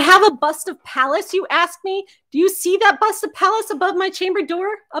 Do I have a bust of Pallas, you ask me? Do you see that bust of Pallas above my chamber door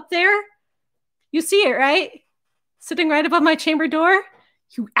up there? You see it, right? Sitting right above my chamber door?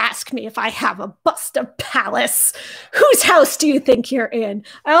 You ask me if I have a bust of Pallas. Whose house do you think you're in?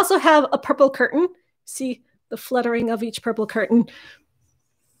 I also have a purple curtain. See the fluttering of each purple curtain.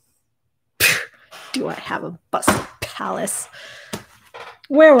 Do I have a bust of Pallas?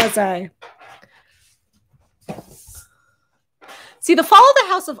 Where was I? See, the Fall of the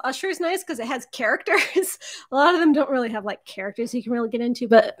House of Usher is nice because it has characters. A lot of them don't really have like characters you can really get into,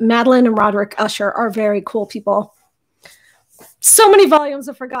 but Madeline and Roderick Usher are very cool people. So many volumes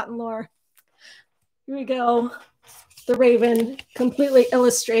of Forgotten Lore. Here we go. The Raven, completely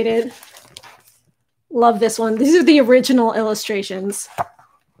illustrated. Love this one. These are the original illustrations,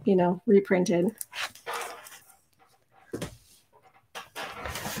 you know, reprinted.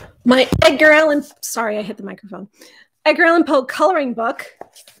 My Edgar Allan, sorry, I hit the microphone. Edgar Allan Poe coloring book,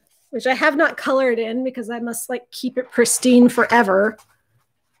 which I have not colored in because I must like keep it pristine forever.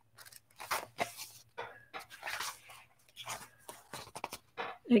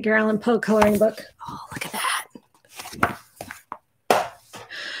 Edgar Allan Poe coloring book. Oh, look at that.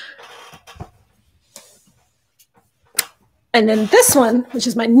 And then this one, which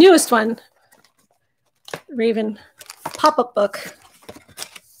is my newest one, Raven pop-up book.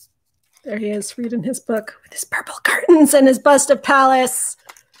 There he is reading his book with his purple curtains and his bust of Pallas.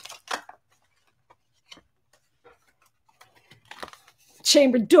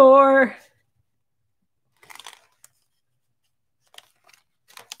 Chamber door.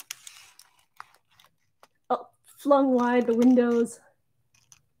 flung wide the windows.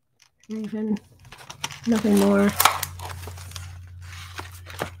 Raven, nothing more.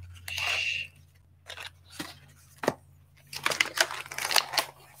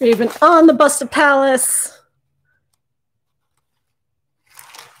 Raven on the Buster Palace.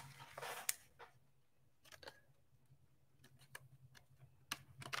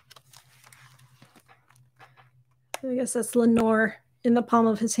 I guess that's Lenore in the palm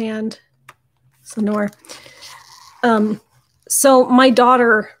of his hand. It's Lenore. So my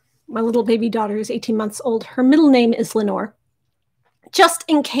daughter, my little baby daughter who's 18 months old, her middle name is Lenore. Just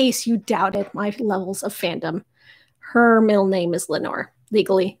in case you doubted my levels of fandom, her middle name is Lenore,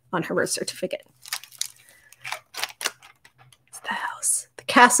 legally on her birth certificate. It's the house, the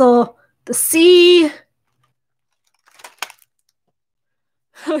castle, the sea.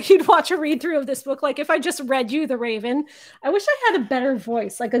 You'd watch a read through of this book. Like if I just read you The Raven, I wish I had a better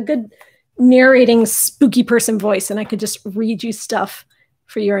voice, like a good narrating spooky person voice, and I could just read you stuff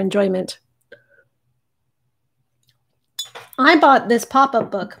for your enjoyment. I bought this pop-up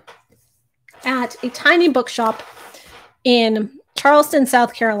book at a tiny bookshop in Charleston,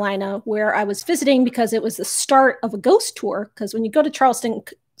 South Carolina, where I was visiting because it was the start of a ghost tour. Because when you go to Charleston,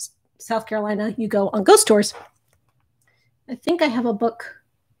 South Carolina, you go on ghost tours. I think I have a book.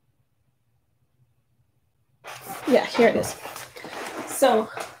 Yeah, here it is. So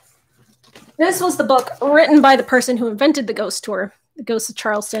this was the book written by the person who invented the ghost tour, the Ghosts of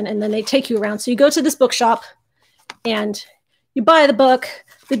Charleston, and then they take you around. So you go to this bookshop and you buy the book.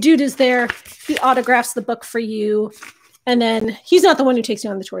 The dude is there. He autographs the book for you. And then he's not the one who takes you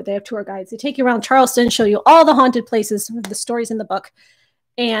on the tour. They have tour guides. They take you around Charleston, show you all the haunted places, the stories in the book.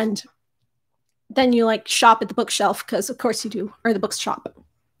 And then you like shop at the bookshelf because of course you do, or the bookshop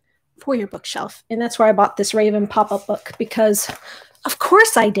for your bookshelf. And that's where I bought this Raven pop-up book because of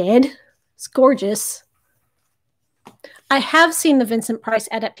course I did. It's gorgeous. I have seen the Vincent Price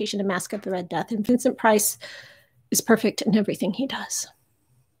adaptation of Mask of the Red Death, and Vincent Price is perfect in everything he does.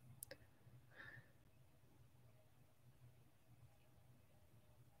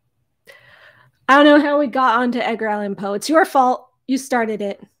 I don't know how we got onto Edgar Allan Poe. It's your fault. You started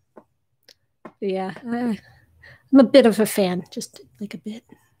it. Yeah, I'm a bit of a fan, just like a bit.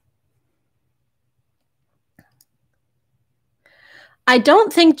 I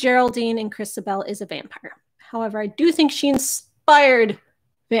don't think Geraldine in Christabel is a vampire. However, I do think she inspired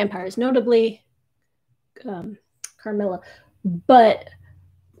vampires, notably Carmilla. But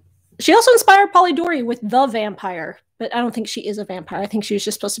she also inspired Polidori with the vampire. But I don't think she is a vampire. I think she was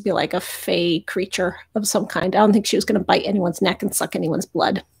just supposed to be like a fey creature of some kind. I don't think she was going to bite anyone's neck and suck anyone's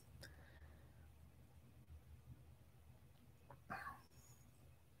blood.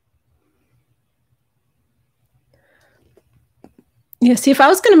 Yeah, see, if I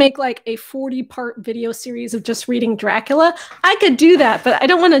was going to make like a 40-part video series of just reading Dracula, I could do that, but I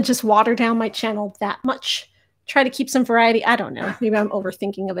don't want to just water down my channel that much. Try to keep some variety. I don't know. Maybe I'm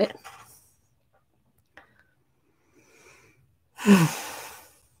overthinking of it.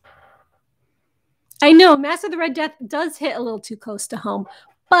 I know, Mask of the Red Death does hit a little too close to home,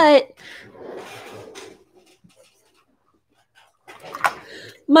 but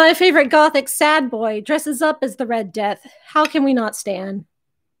my favorite gothic sad boy dresses up as the Red Death. How can we not stand?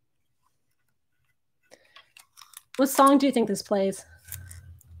 What song do you think this plays?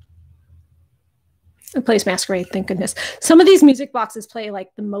 It plays Masquerade, thank goodness. Some of these music boxes play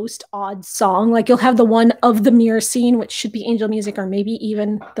like the most odd song. Like you'll have the one of the mirror scene, which should be angel music, or maybe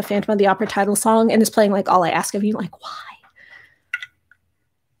even the Phantom of the Opera title song, and it's playing like All I Ask of You. Like, why?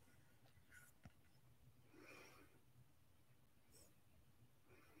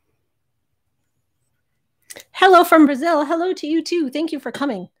 Hello from Brazil. Hello to you too. Thank you for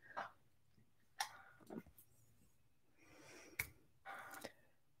coming.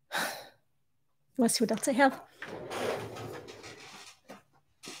 Let's see what else I have.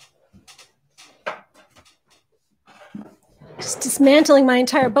 Just dismantling my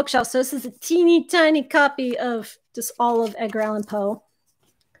entire bookshelf. So this is a teeny tiny copy of just all of Edgar Allan Poe.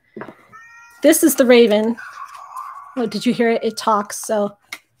 This is The Raven. Oh, did you hear it? It talks. So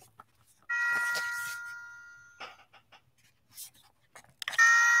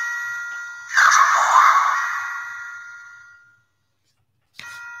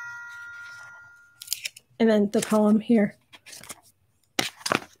and then the poem here.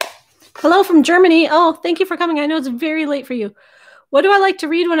 Hello from Germany. Oh, thank you for coming. I know it's very late for you. What do I like to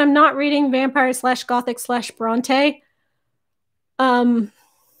read when I'm not reading vampire / gothic / Bronte? I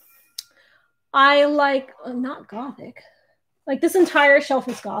like, not gothic. Like this entire shelf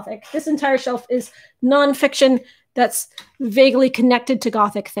is gothic. This entire shelf is nonfiction that's vaguely connected to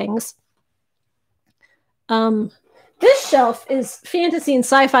gothic things. This shelf is fantasy and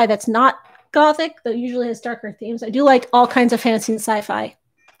sci-fi that's not gothic, though usually has darker themes. I do like all kinds of fantasy and sci-fi.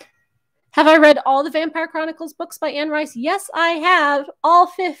 Have I read all the Vampire Chronicles books by Anne Rice? Yes, I have. All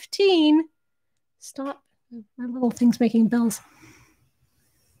 15. Stop. My little thing's making bills.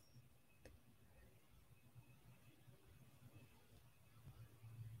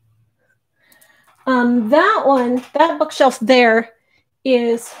 That bookshelf there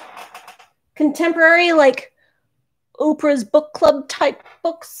is contemporary, like Oprah's book club type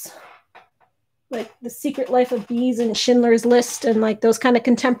books, like The Secret Life of Bees and Schindler's List and like those kind of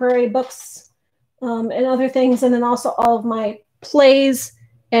contemporary books and other things. And then also all of my plays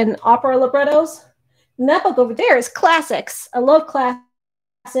and opera librettos. And that book over there is classics. I love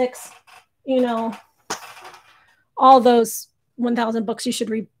classics, you know, all those 1,000 books you should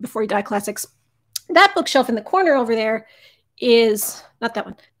read before you die classics. That bookshelf in the corner over there is, not that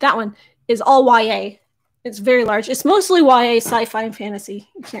one, that one is all YA. It's very large. It's mostly YA, sci-fi, and fantasy.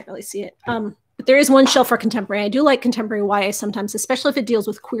 You can't really see it. But there is one shelf for contemporary. I do like contemporary YA sometimes, especially if it deals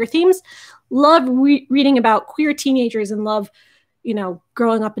with queer themes. Love reading about queer teenagers and love, you know,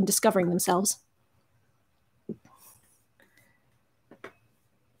 growing up and discovering themselves.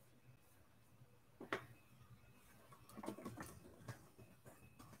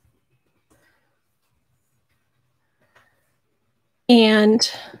 And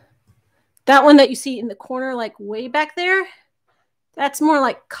that one that you see in the corner, like way back there, that's more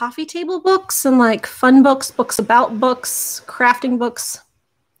like coffee table books and like fun books, books about books, crafting books.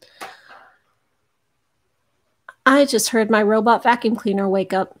 I just heard my robot vacuum cleaner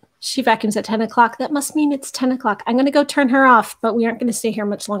wake up. She vacuums at 10 o'clock. That must mean it's 10 o'clock. I'm going to go turn her off, but we aren't going to stay here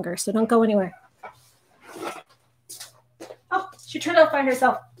much longer, so don't go anywhere. Oh, she turned off by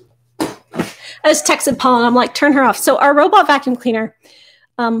herself. I just texted Paul and I'm like, turn her off. So our robot vacuum cleaner,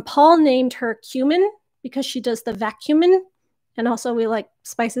 Paul named her Cumin because she does the vacuuming, and also we like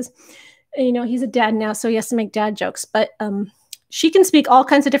spices. And, you know, he's a dad now, so he has to make dad jokes. But she can speak all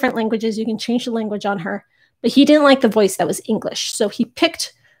kinds of different languages. You can change the language on her. But he didn't like the voice that was English. So he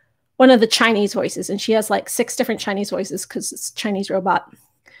picked one of the Chinese voices, and she has like 6 different Chinese voices because it's a Chinese robot.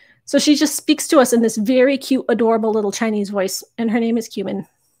 So she just speaks to us in this very cute, adorable little Chinese voice, and her name is Cumin.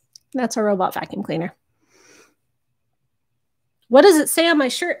 That's our robot vacuum cleaner. What does it say on my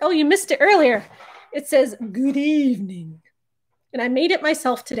shirt? Oh, you missed it earlier. It says, good evening. And I made it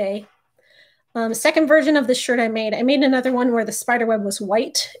myself today. Second version of this shirt I made another one where the spider web was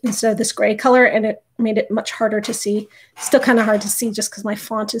white instead of this gray color, and it made it much harder to see. Still kind of hard to see just because my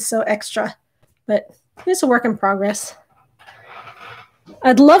font is so extra, but it's a work in progress.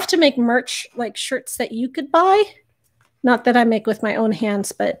 I'd love to make merch, like shirts that you could buy. Not that I make with my own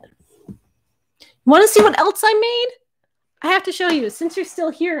hands, but want to see what else I made? I have to show you, since you're still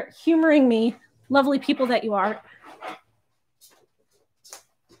here humoring me, lovely people that you are.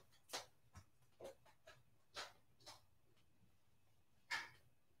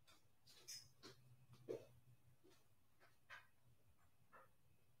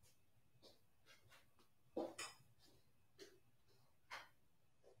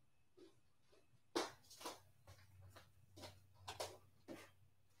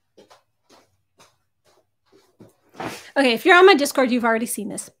 Okay, if you're on my Discord, you've already seen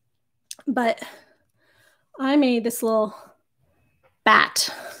this. But I made this little bat.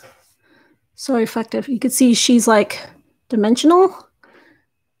 So reflective. You can see she's like dimensional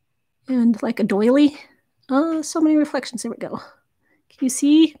and like a doily. Oh, so many reflections. There we go. Can you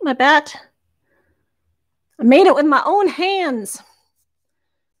see my bat? I made it with my own hands.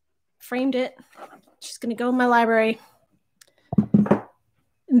 Framed it. She's going to go in my library. And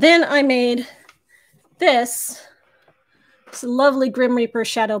then I made this. It's a lovely Grim Reaper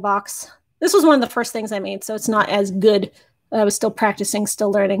shadow box. This was one of the first things I made, so it's not as good. I was still practicing, still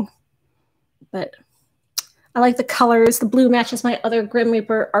learning. But I like the colors. The blue matches my other Grim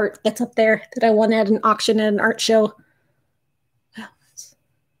Reaper art that's up there that I won at an auction at an art show. Oh,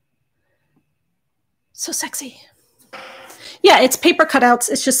 so sexy. Yeah, it's paper cutouts.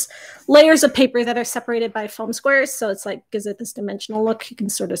 It's just layers of paper that are separated by foam squares. So it's like, gives it this dimensional look. You can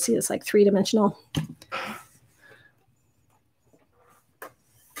sort of see it's like 3-dimensional.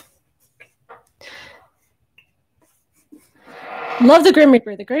 Love the Grim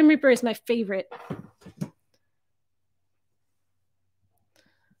Reaper. The Grim Reaper is my favorite.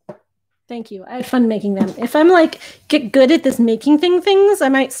 Thank you. I had fun making them. If I'm like, get good at this making things, I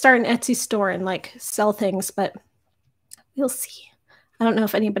might start an Etsy store and like sell things, but we'll see. I don't know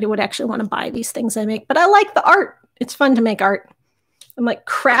if anybody would actually want to buy these things I make, but I like the art. It's fun to make art. I'm like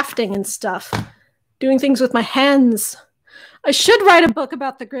crafting and stuff, doing things with my hands. I should write a book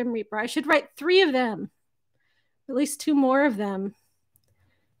about the Grim Reaper. I should write 3 of them. At least 2 more of them.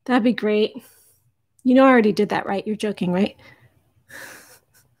 That'd be great. You know I already did that, right? You're joking, right?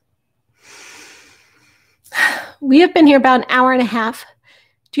 We have been here about an hour and a half.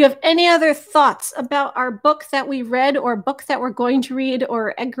 Do you have any other thoughts about our book that we read or book that we're going to read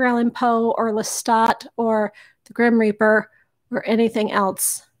or Edgar Allan Poe or Lestat or The Grim Reaper or anything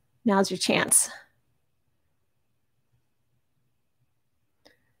else? Now's your chance.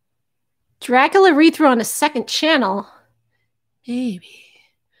 Dracula read-through on a second channel? Maybe.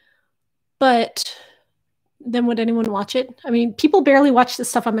 But then would anyone watch it? I mean, people barely watch this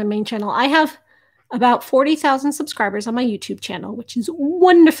stuff on my main channel. I have about 40,000 subscribers on my YouTube channel, which is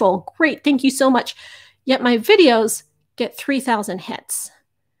wonderful. Great. Thank you so much. Yet my videos get 3,000 hits.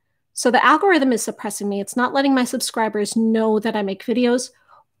 So the algorithm is suppressing me. It's not letting my subscribers know that I make videos,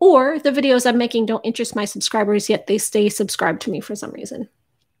 or the videos I'm making don't interest my subscribers, yet they stay subscribed to me for some reason.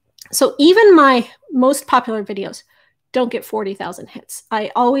 So even my most popular videos don't get 40,000 hits.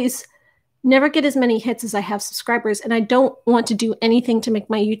 I always never get as many hits as I have subscribers, and I don't want to do anything to make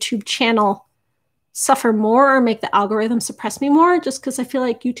my YouTube channel suffer more or make the algorithm suppress me more, just because I feel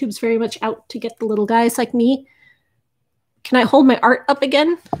like YouTube's very much out to get the little guys like me. Can I hold my art up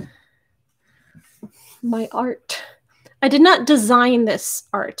again? My art. I did not design this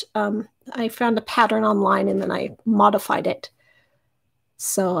art. I found a pattern online and then I modified it.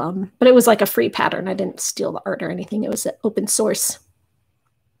 So, but it was like a free pattern. I didn't steal the art or anything. It was open source.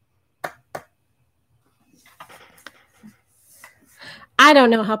 I don't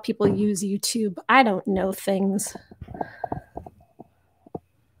know how people use YouTube. I don't know things.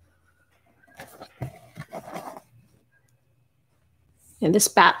 And this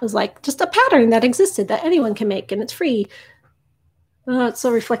bat was like just a pattern that existed that anyone can make, and it's free. Oh, it's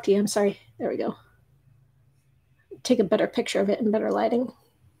so reflecty. I'm sorry. There we go. Take a better picture of it in better lighting.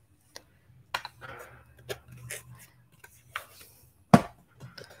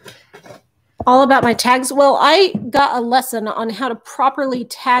 All about my tags. Well, I got a lesson on how to properly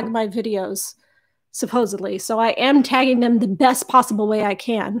tag my videos, supposedly. So I am tagging them the best possible way I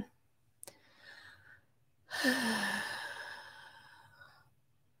can.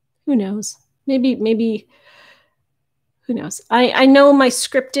 Who knows? Maybe, who knows? I know my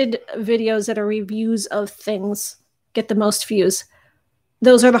scripted videos that are reviews of things get the most views.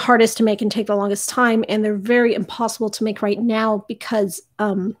 Those are the hardest to make and take the longest time, and they're very impossible to make right now because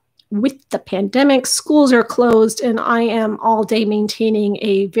with the pandemic, schools are closed, and I am all day maintaining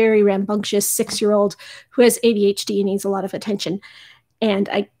a very rambunctious 6-year-old who has ADHD and needs a lot of attention, and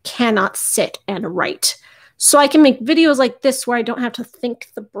I cannot sit and write. So I can make videos like this where I don't have to think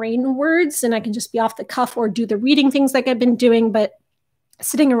the brain words and I can just be off the cuff or do the reading things like I've been doing, but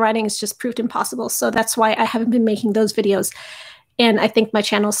sitting and writing is just proved impossible. So that's why I haven't been making those videos. And I think my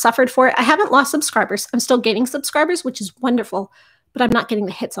channel suffered for it. I haven't lost subscribers. I'm still gaining subscribers, which is wonderful, but I'm not getting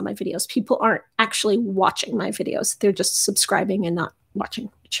the hits on my videos. People aren't actually watching my videos. They're just subscribing and not watching.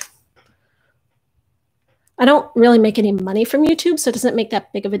 I don't really make any money from YouTube, so it doesn't make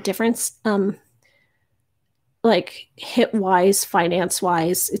that big of a difference. Like hit-wise,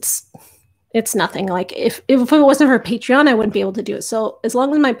 finance-wise, it's nothing. Like if it wasn't for Patreon, I wouldn't be able to do it. So as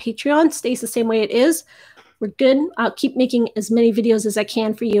long as my Patreon stays the same way it is, we're good. I'll keep making as many videos as I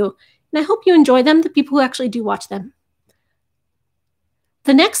can for you. And I hope you enjoy them, the people who actually do watch them.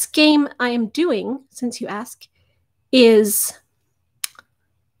 The next game I am doing, since you ask, is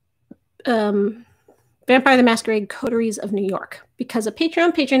Vampire the Masquerade Coteries of New York, because a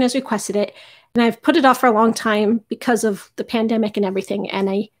Patreon patron has requested it, and I've put it off for a long time because of the pandemic and everything, and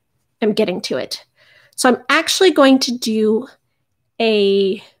I am getting to it. So I'm actually going to do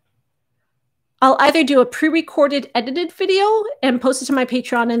I'll either do a pre-recorded edited video and post it to my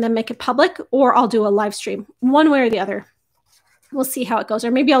Patreon and then make it public, or I'll do a live stream, one way or the other. We'll see how it goes.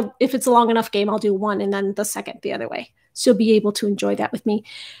 Or maybe if it's a long enough game, I'll do one and then the second the other way. So you'll be able to enjoy that with me.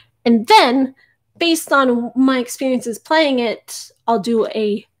 And then based on my experiences playing it, I'll do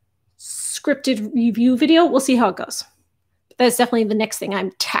a scripted review video. We'll see how it goes. That's definitely the next thing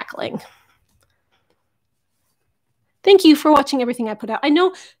I'm tackling. Thank you for watching everything I put out. I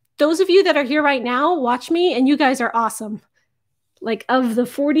know those of you that are here right now watch me, and you guys are awesome. Like, of the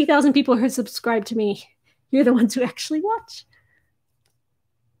 40,000 people who subscribe to me, you're the ones who actually watch.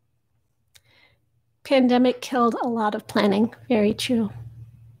 Pandemic killed a lot of planning. Very true.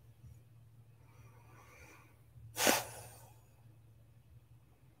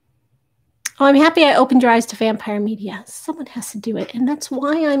 Oh, I'm happy I opened your eyes to vampire media. Someone has to do it, and that's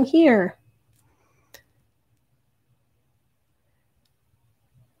why I'm here.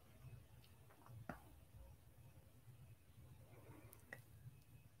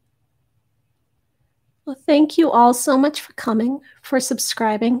 Well, thank you all so much for coming, for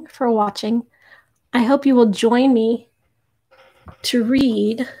subscribing, for watching. I hope you will join me to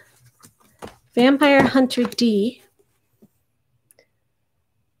read Vampire Hunter D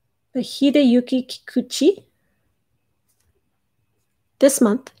by Hideyuki Kikuchi. This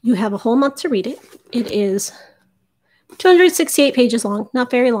month, you have a whole month to read it. It is 268 pages long,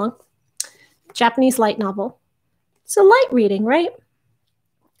 not very long. Japanese light novel. It's a light reading, right?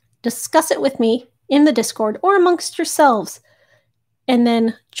 Discuss it with me in the Discord or amongst yourselves. And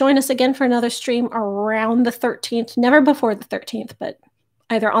then join us again for another stream around the 13th. Never before the 13th, but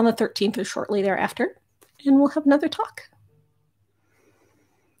either on the 13th or shortly thereafter. And we'll have another talk.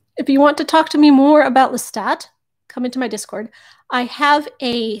 If you want to talk to me more about Lestat, come into my Discord. I have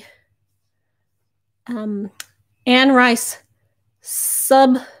a Anne Rice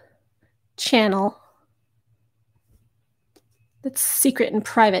sub-channel that's secret and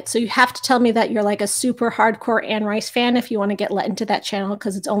private. So you have to tell me that you're like a super hardcore Anne Rice fan if you want to get let into that channel,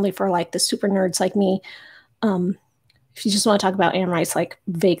 because it's only for like the super nerds like me. If you just want to talk about Anne Rice like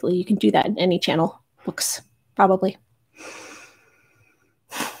vaguely, you can do that in any channel. Books, probably.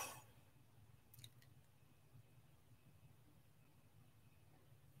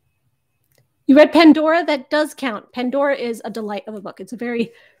 You read Pandora? That does count. Pandora is a delight of a book. It's a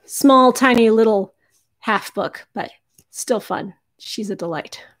very small, tiny little half book, but still fun. She's a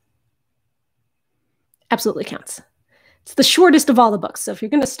delight. Absolutely counts. It's the shortest of all the books. So if you're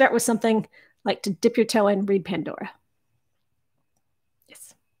going to start with something like to dip your toe in, read Pandora.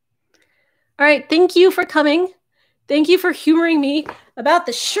 Yes. All right. Thank you for coming. Thank you for humoring me about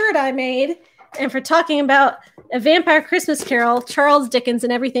the shirt I made and for talking about A Vampire Christmas Carol, Charles Dickens,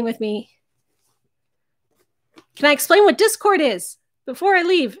 and everything with me. Can I explain what Discord is before I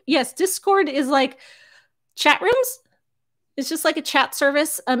leave? Yes, Discord is like chat rooms. It's just like a chat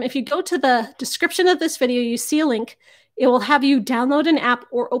service. If you go to the description of this video, you see a link. It will have you download an app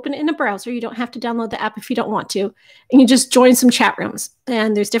or open it in a browser. You don't have to download the app if you don't want to. And you just join some chat rooms.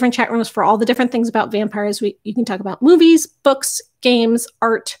 And there's different chat rooms for all the different things about vampires. You can talk about movies, books, games,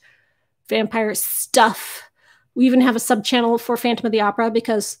 art, vampire stuff. We even have a sub-channel for Phantom of the Opera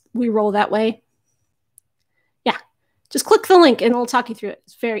because we roll that way. Yeah, just click the link and it'll talk you through it.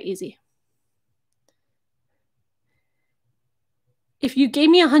 It's very easy. If you gave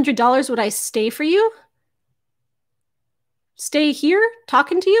me $100, would I stay for you? Stay here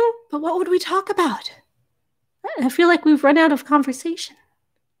talking to you? But what would we talk about? I feel like we've run out of conversation.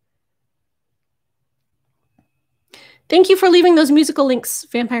 Thank you for leaving those musical links,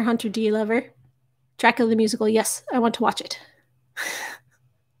 Vampire Hunter D lover. Dracula the musical, yes, I want to watch it.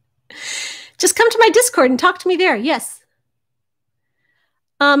 Just come to my Discord and talk to me there, yes.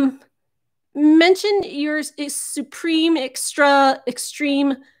 Mention your supreme,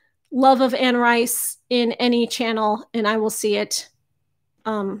 extreme love of Anne Rice in any channel, and I will see it.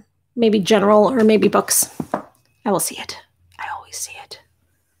 Maybe general or maybe books. I will see it. I always see it.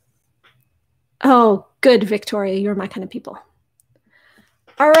 Oh, good, Victoria. You're my kind of people.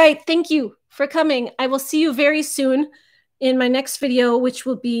 All right. Thank you for coming. I will see you very soon in my next video, which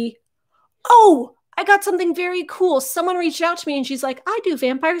will be... Oh! I got something very cool. Someone reached out to me and she's like, I do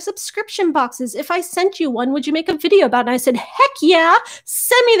vampire subscription boxes. If I sent you one, would you make a video about it? And I said, heck yeah,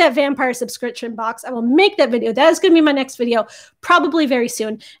 send me that vampire subscription box. I will make that video. That is going to be my next video, probably very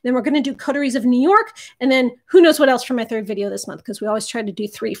soon. Then we're going to do Coteries of New York. And then who knows what else for my third video this month, because we always try to do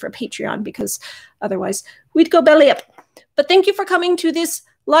 3 for Patreon because otherwise we'd go belly up. But thank you for coming to this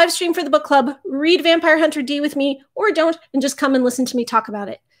live stream for the book club. Read Vampire Hunter D with me or don't, and just come and listen to me talk about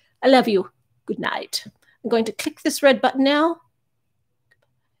it. I love you. Good night. I'm going to click this red button now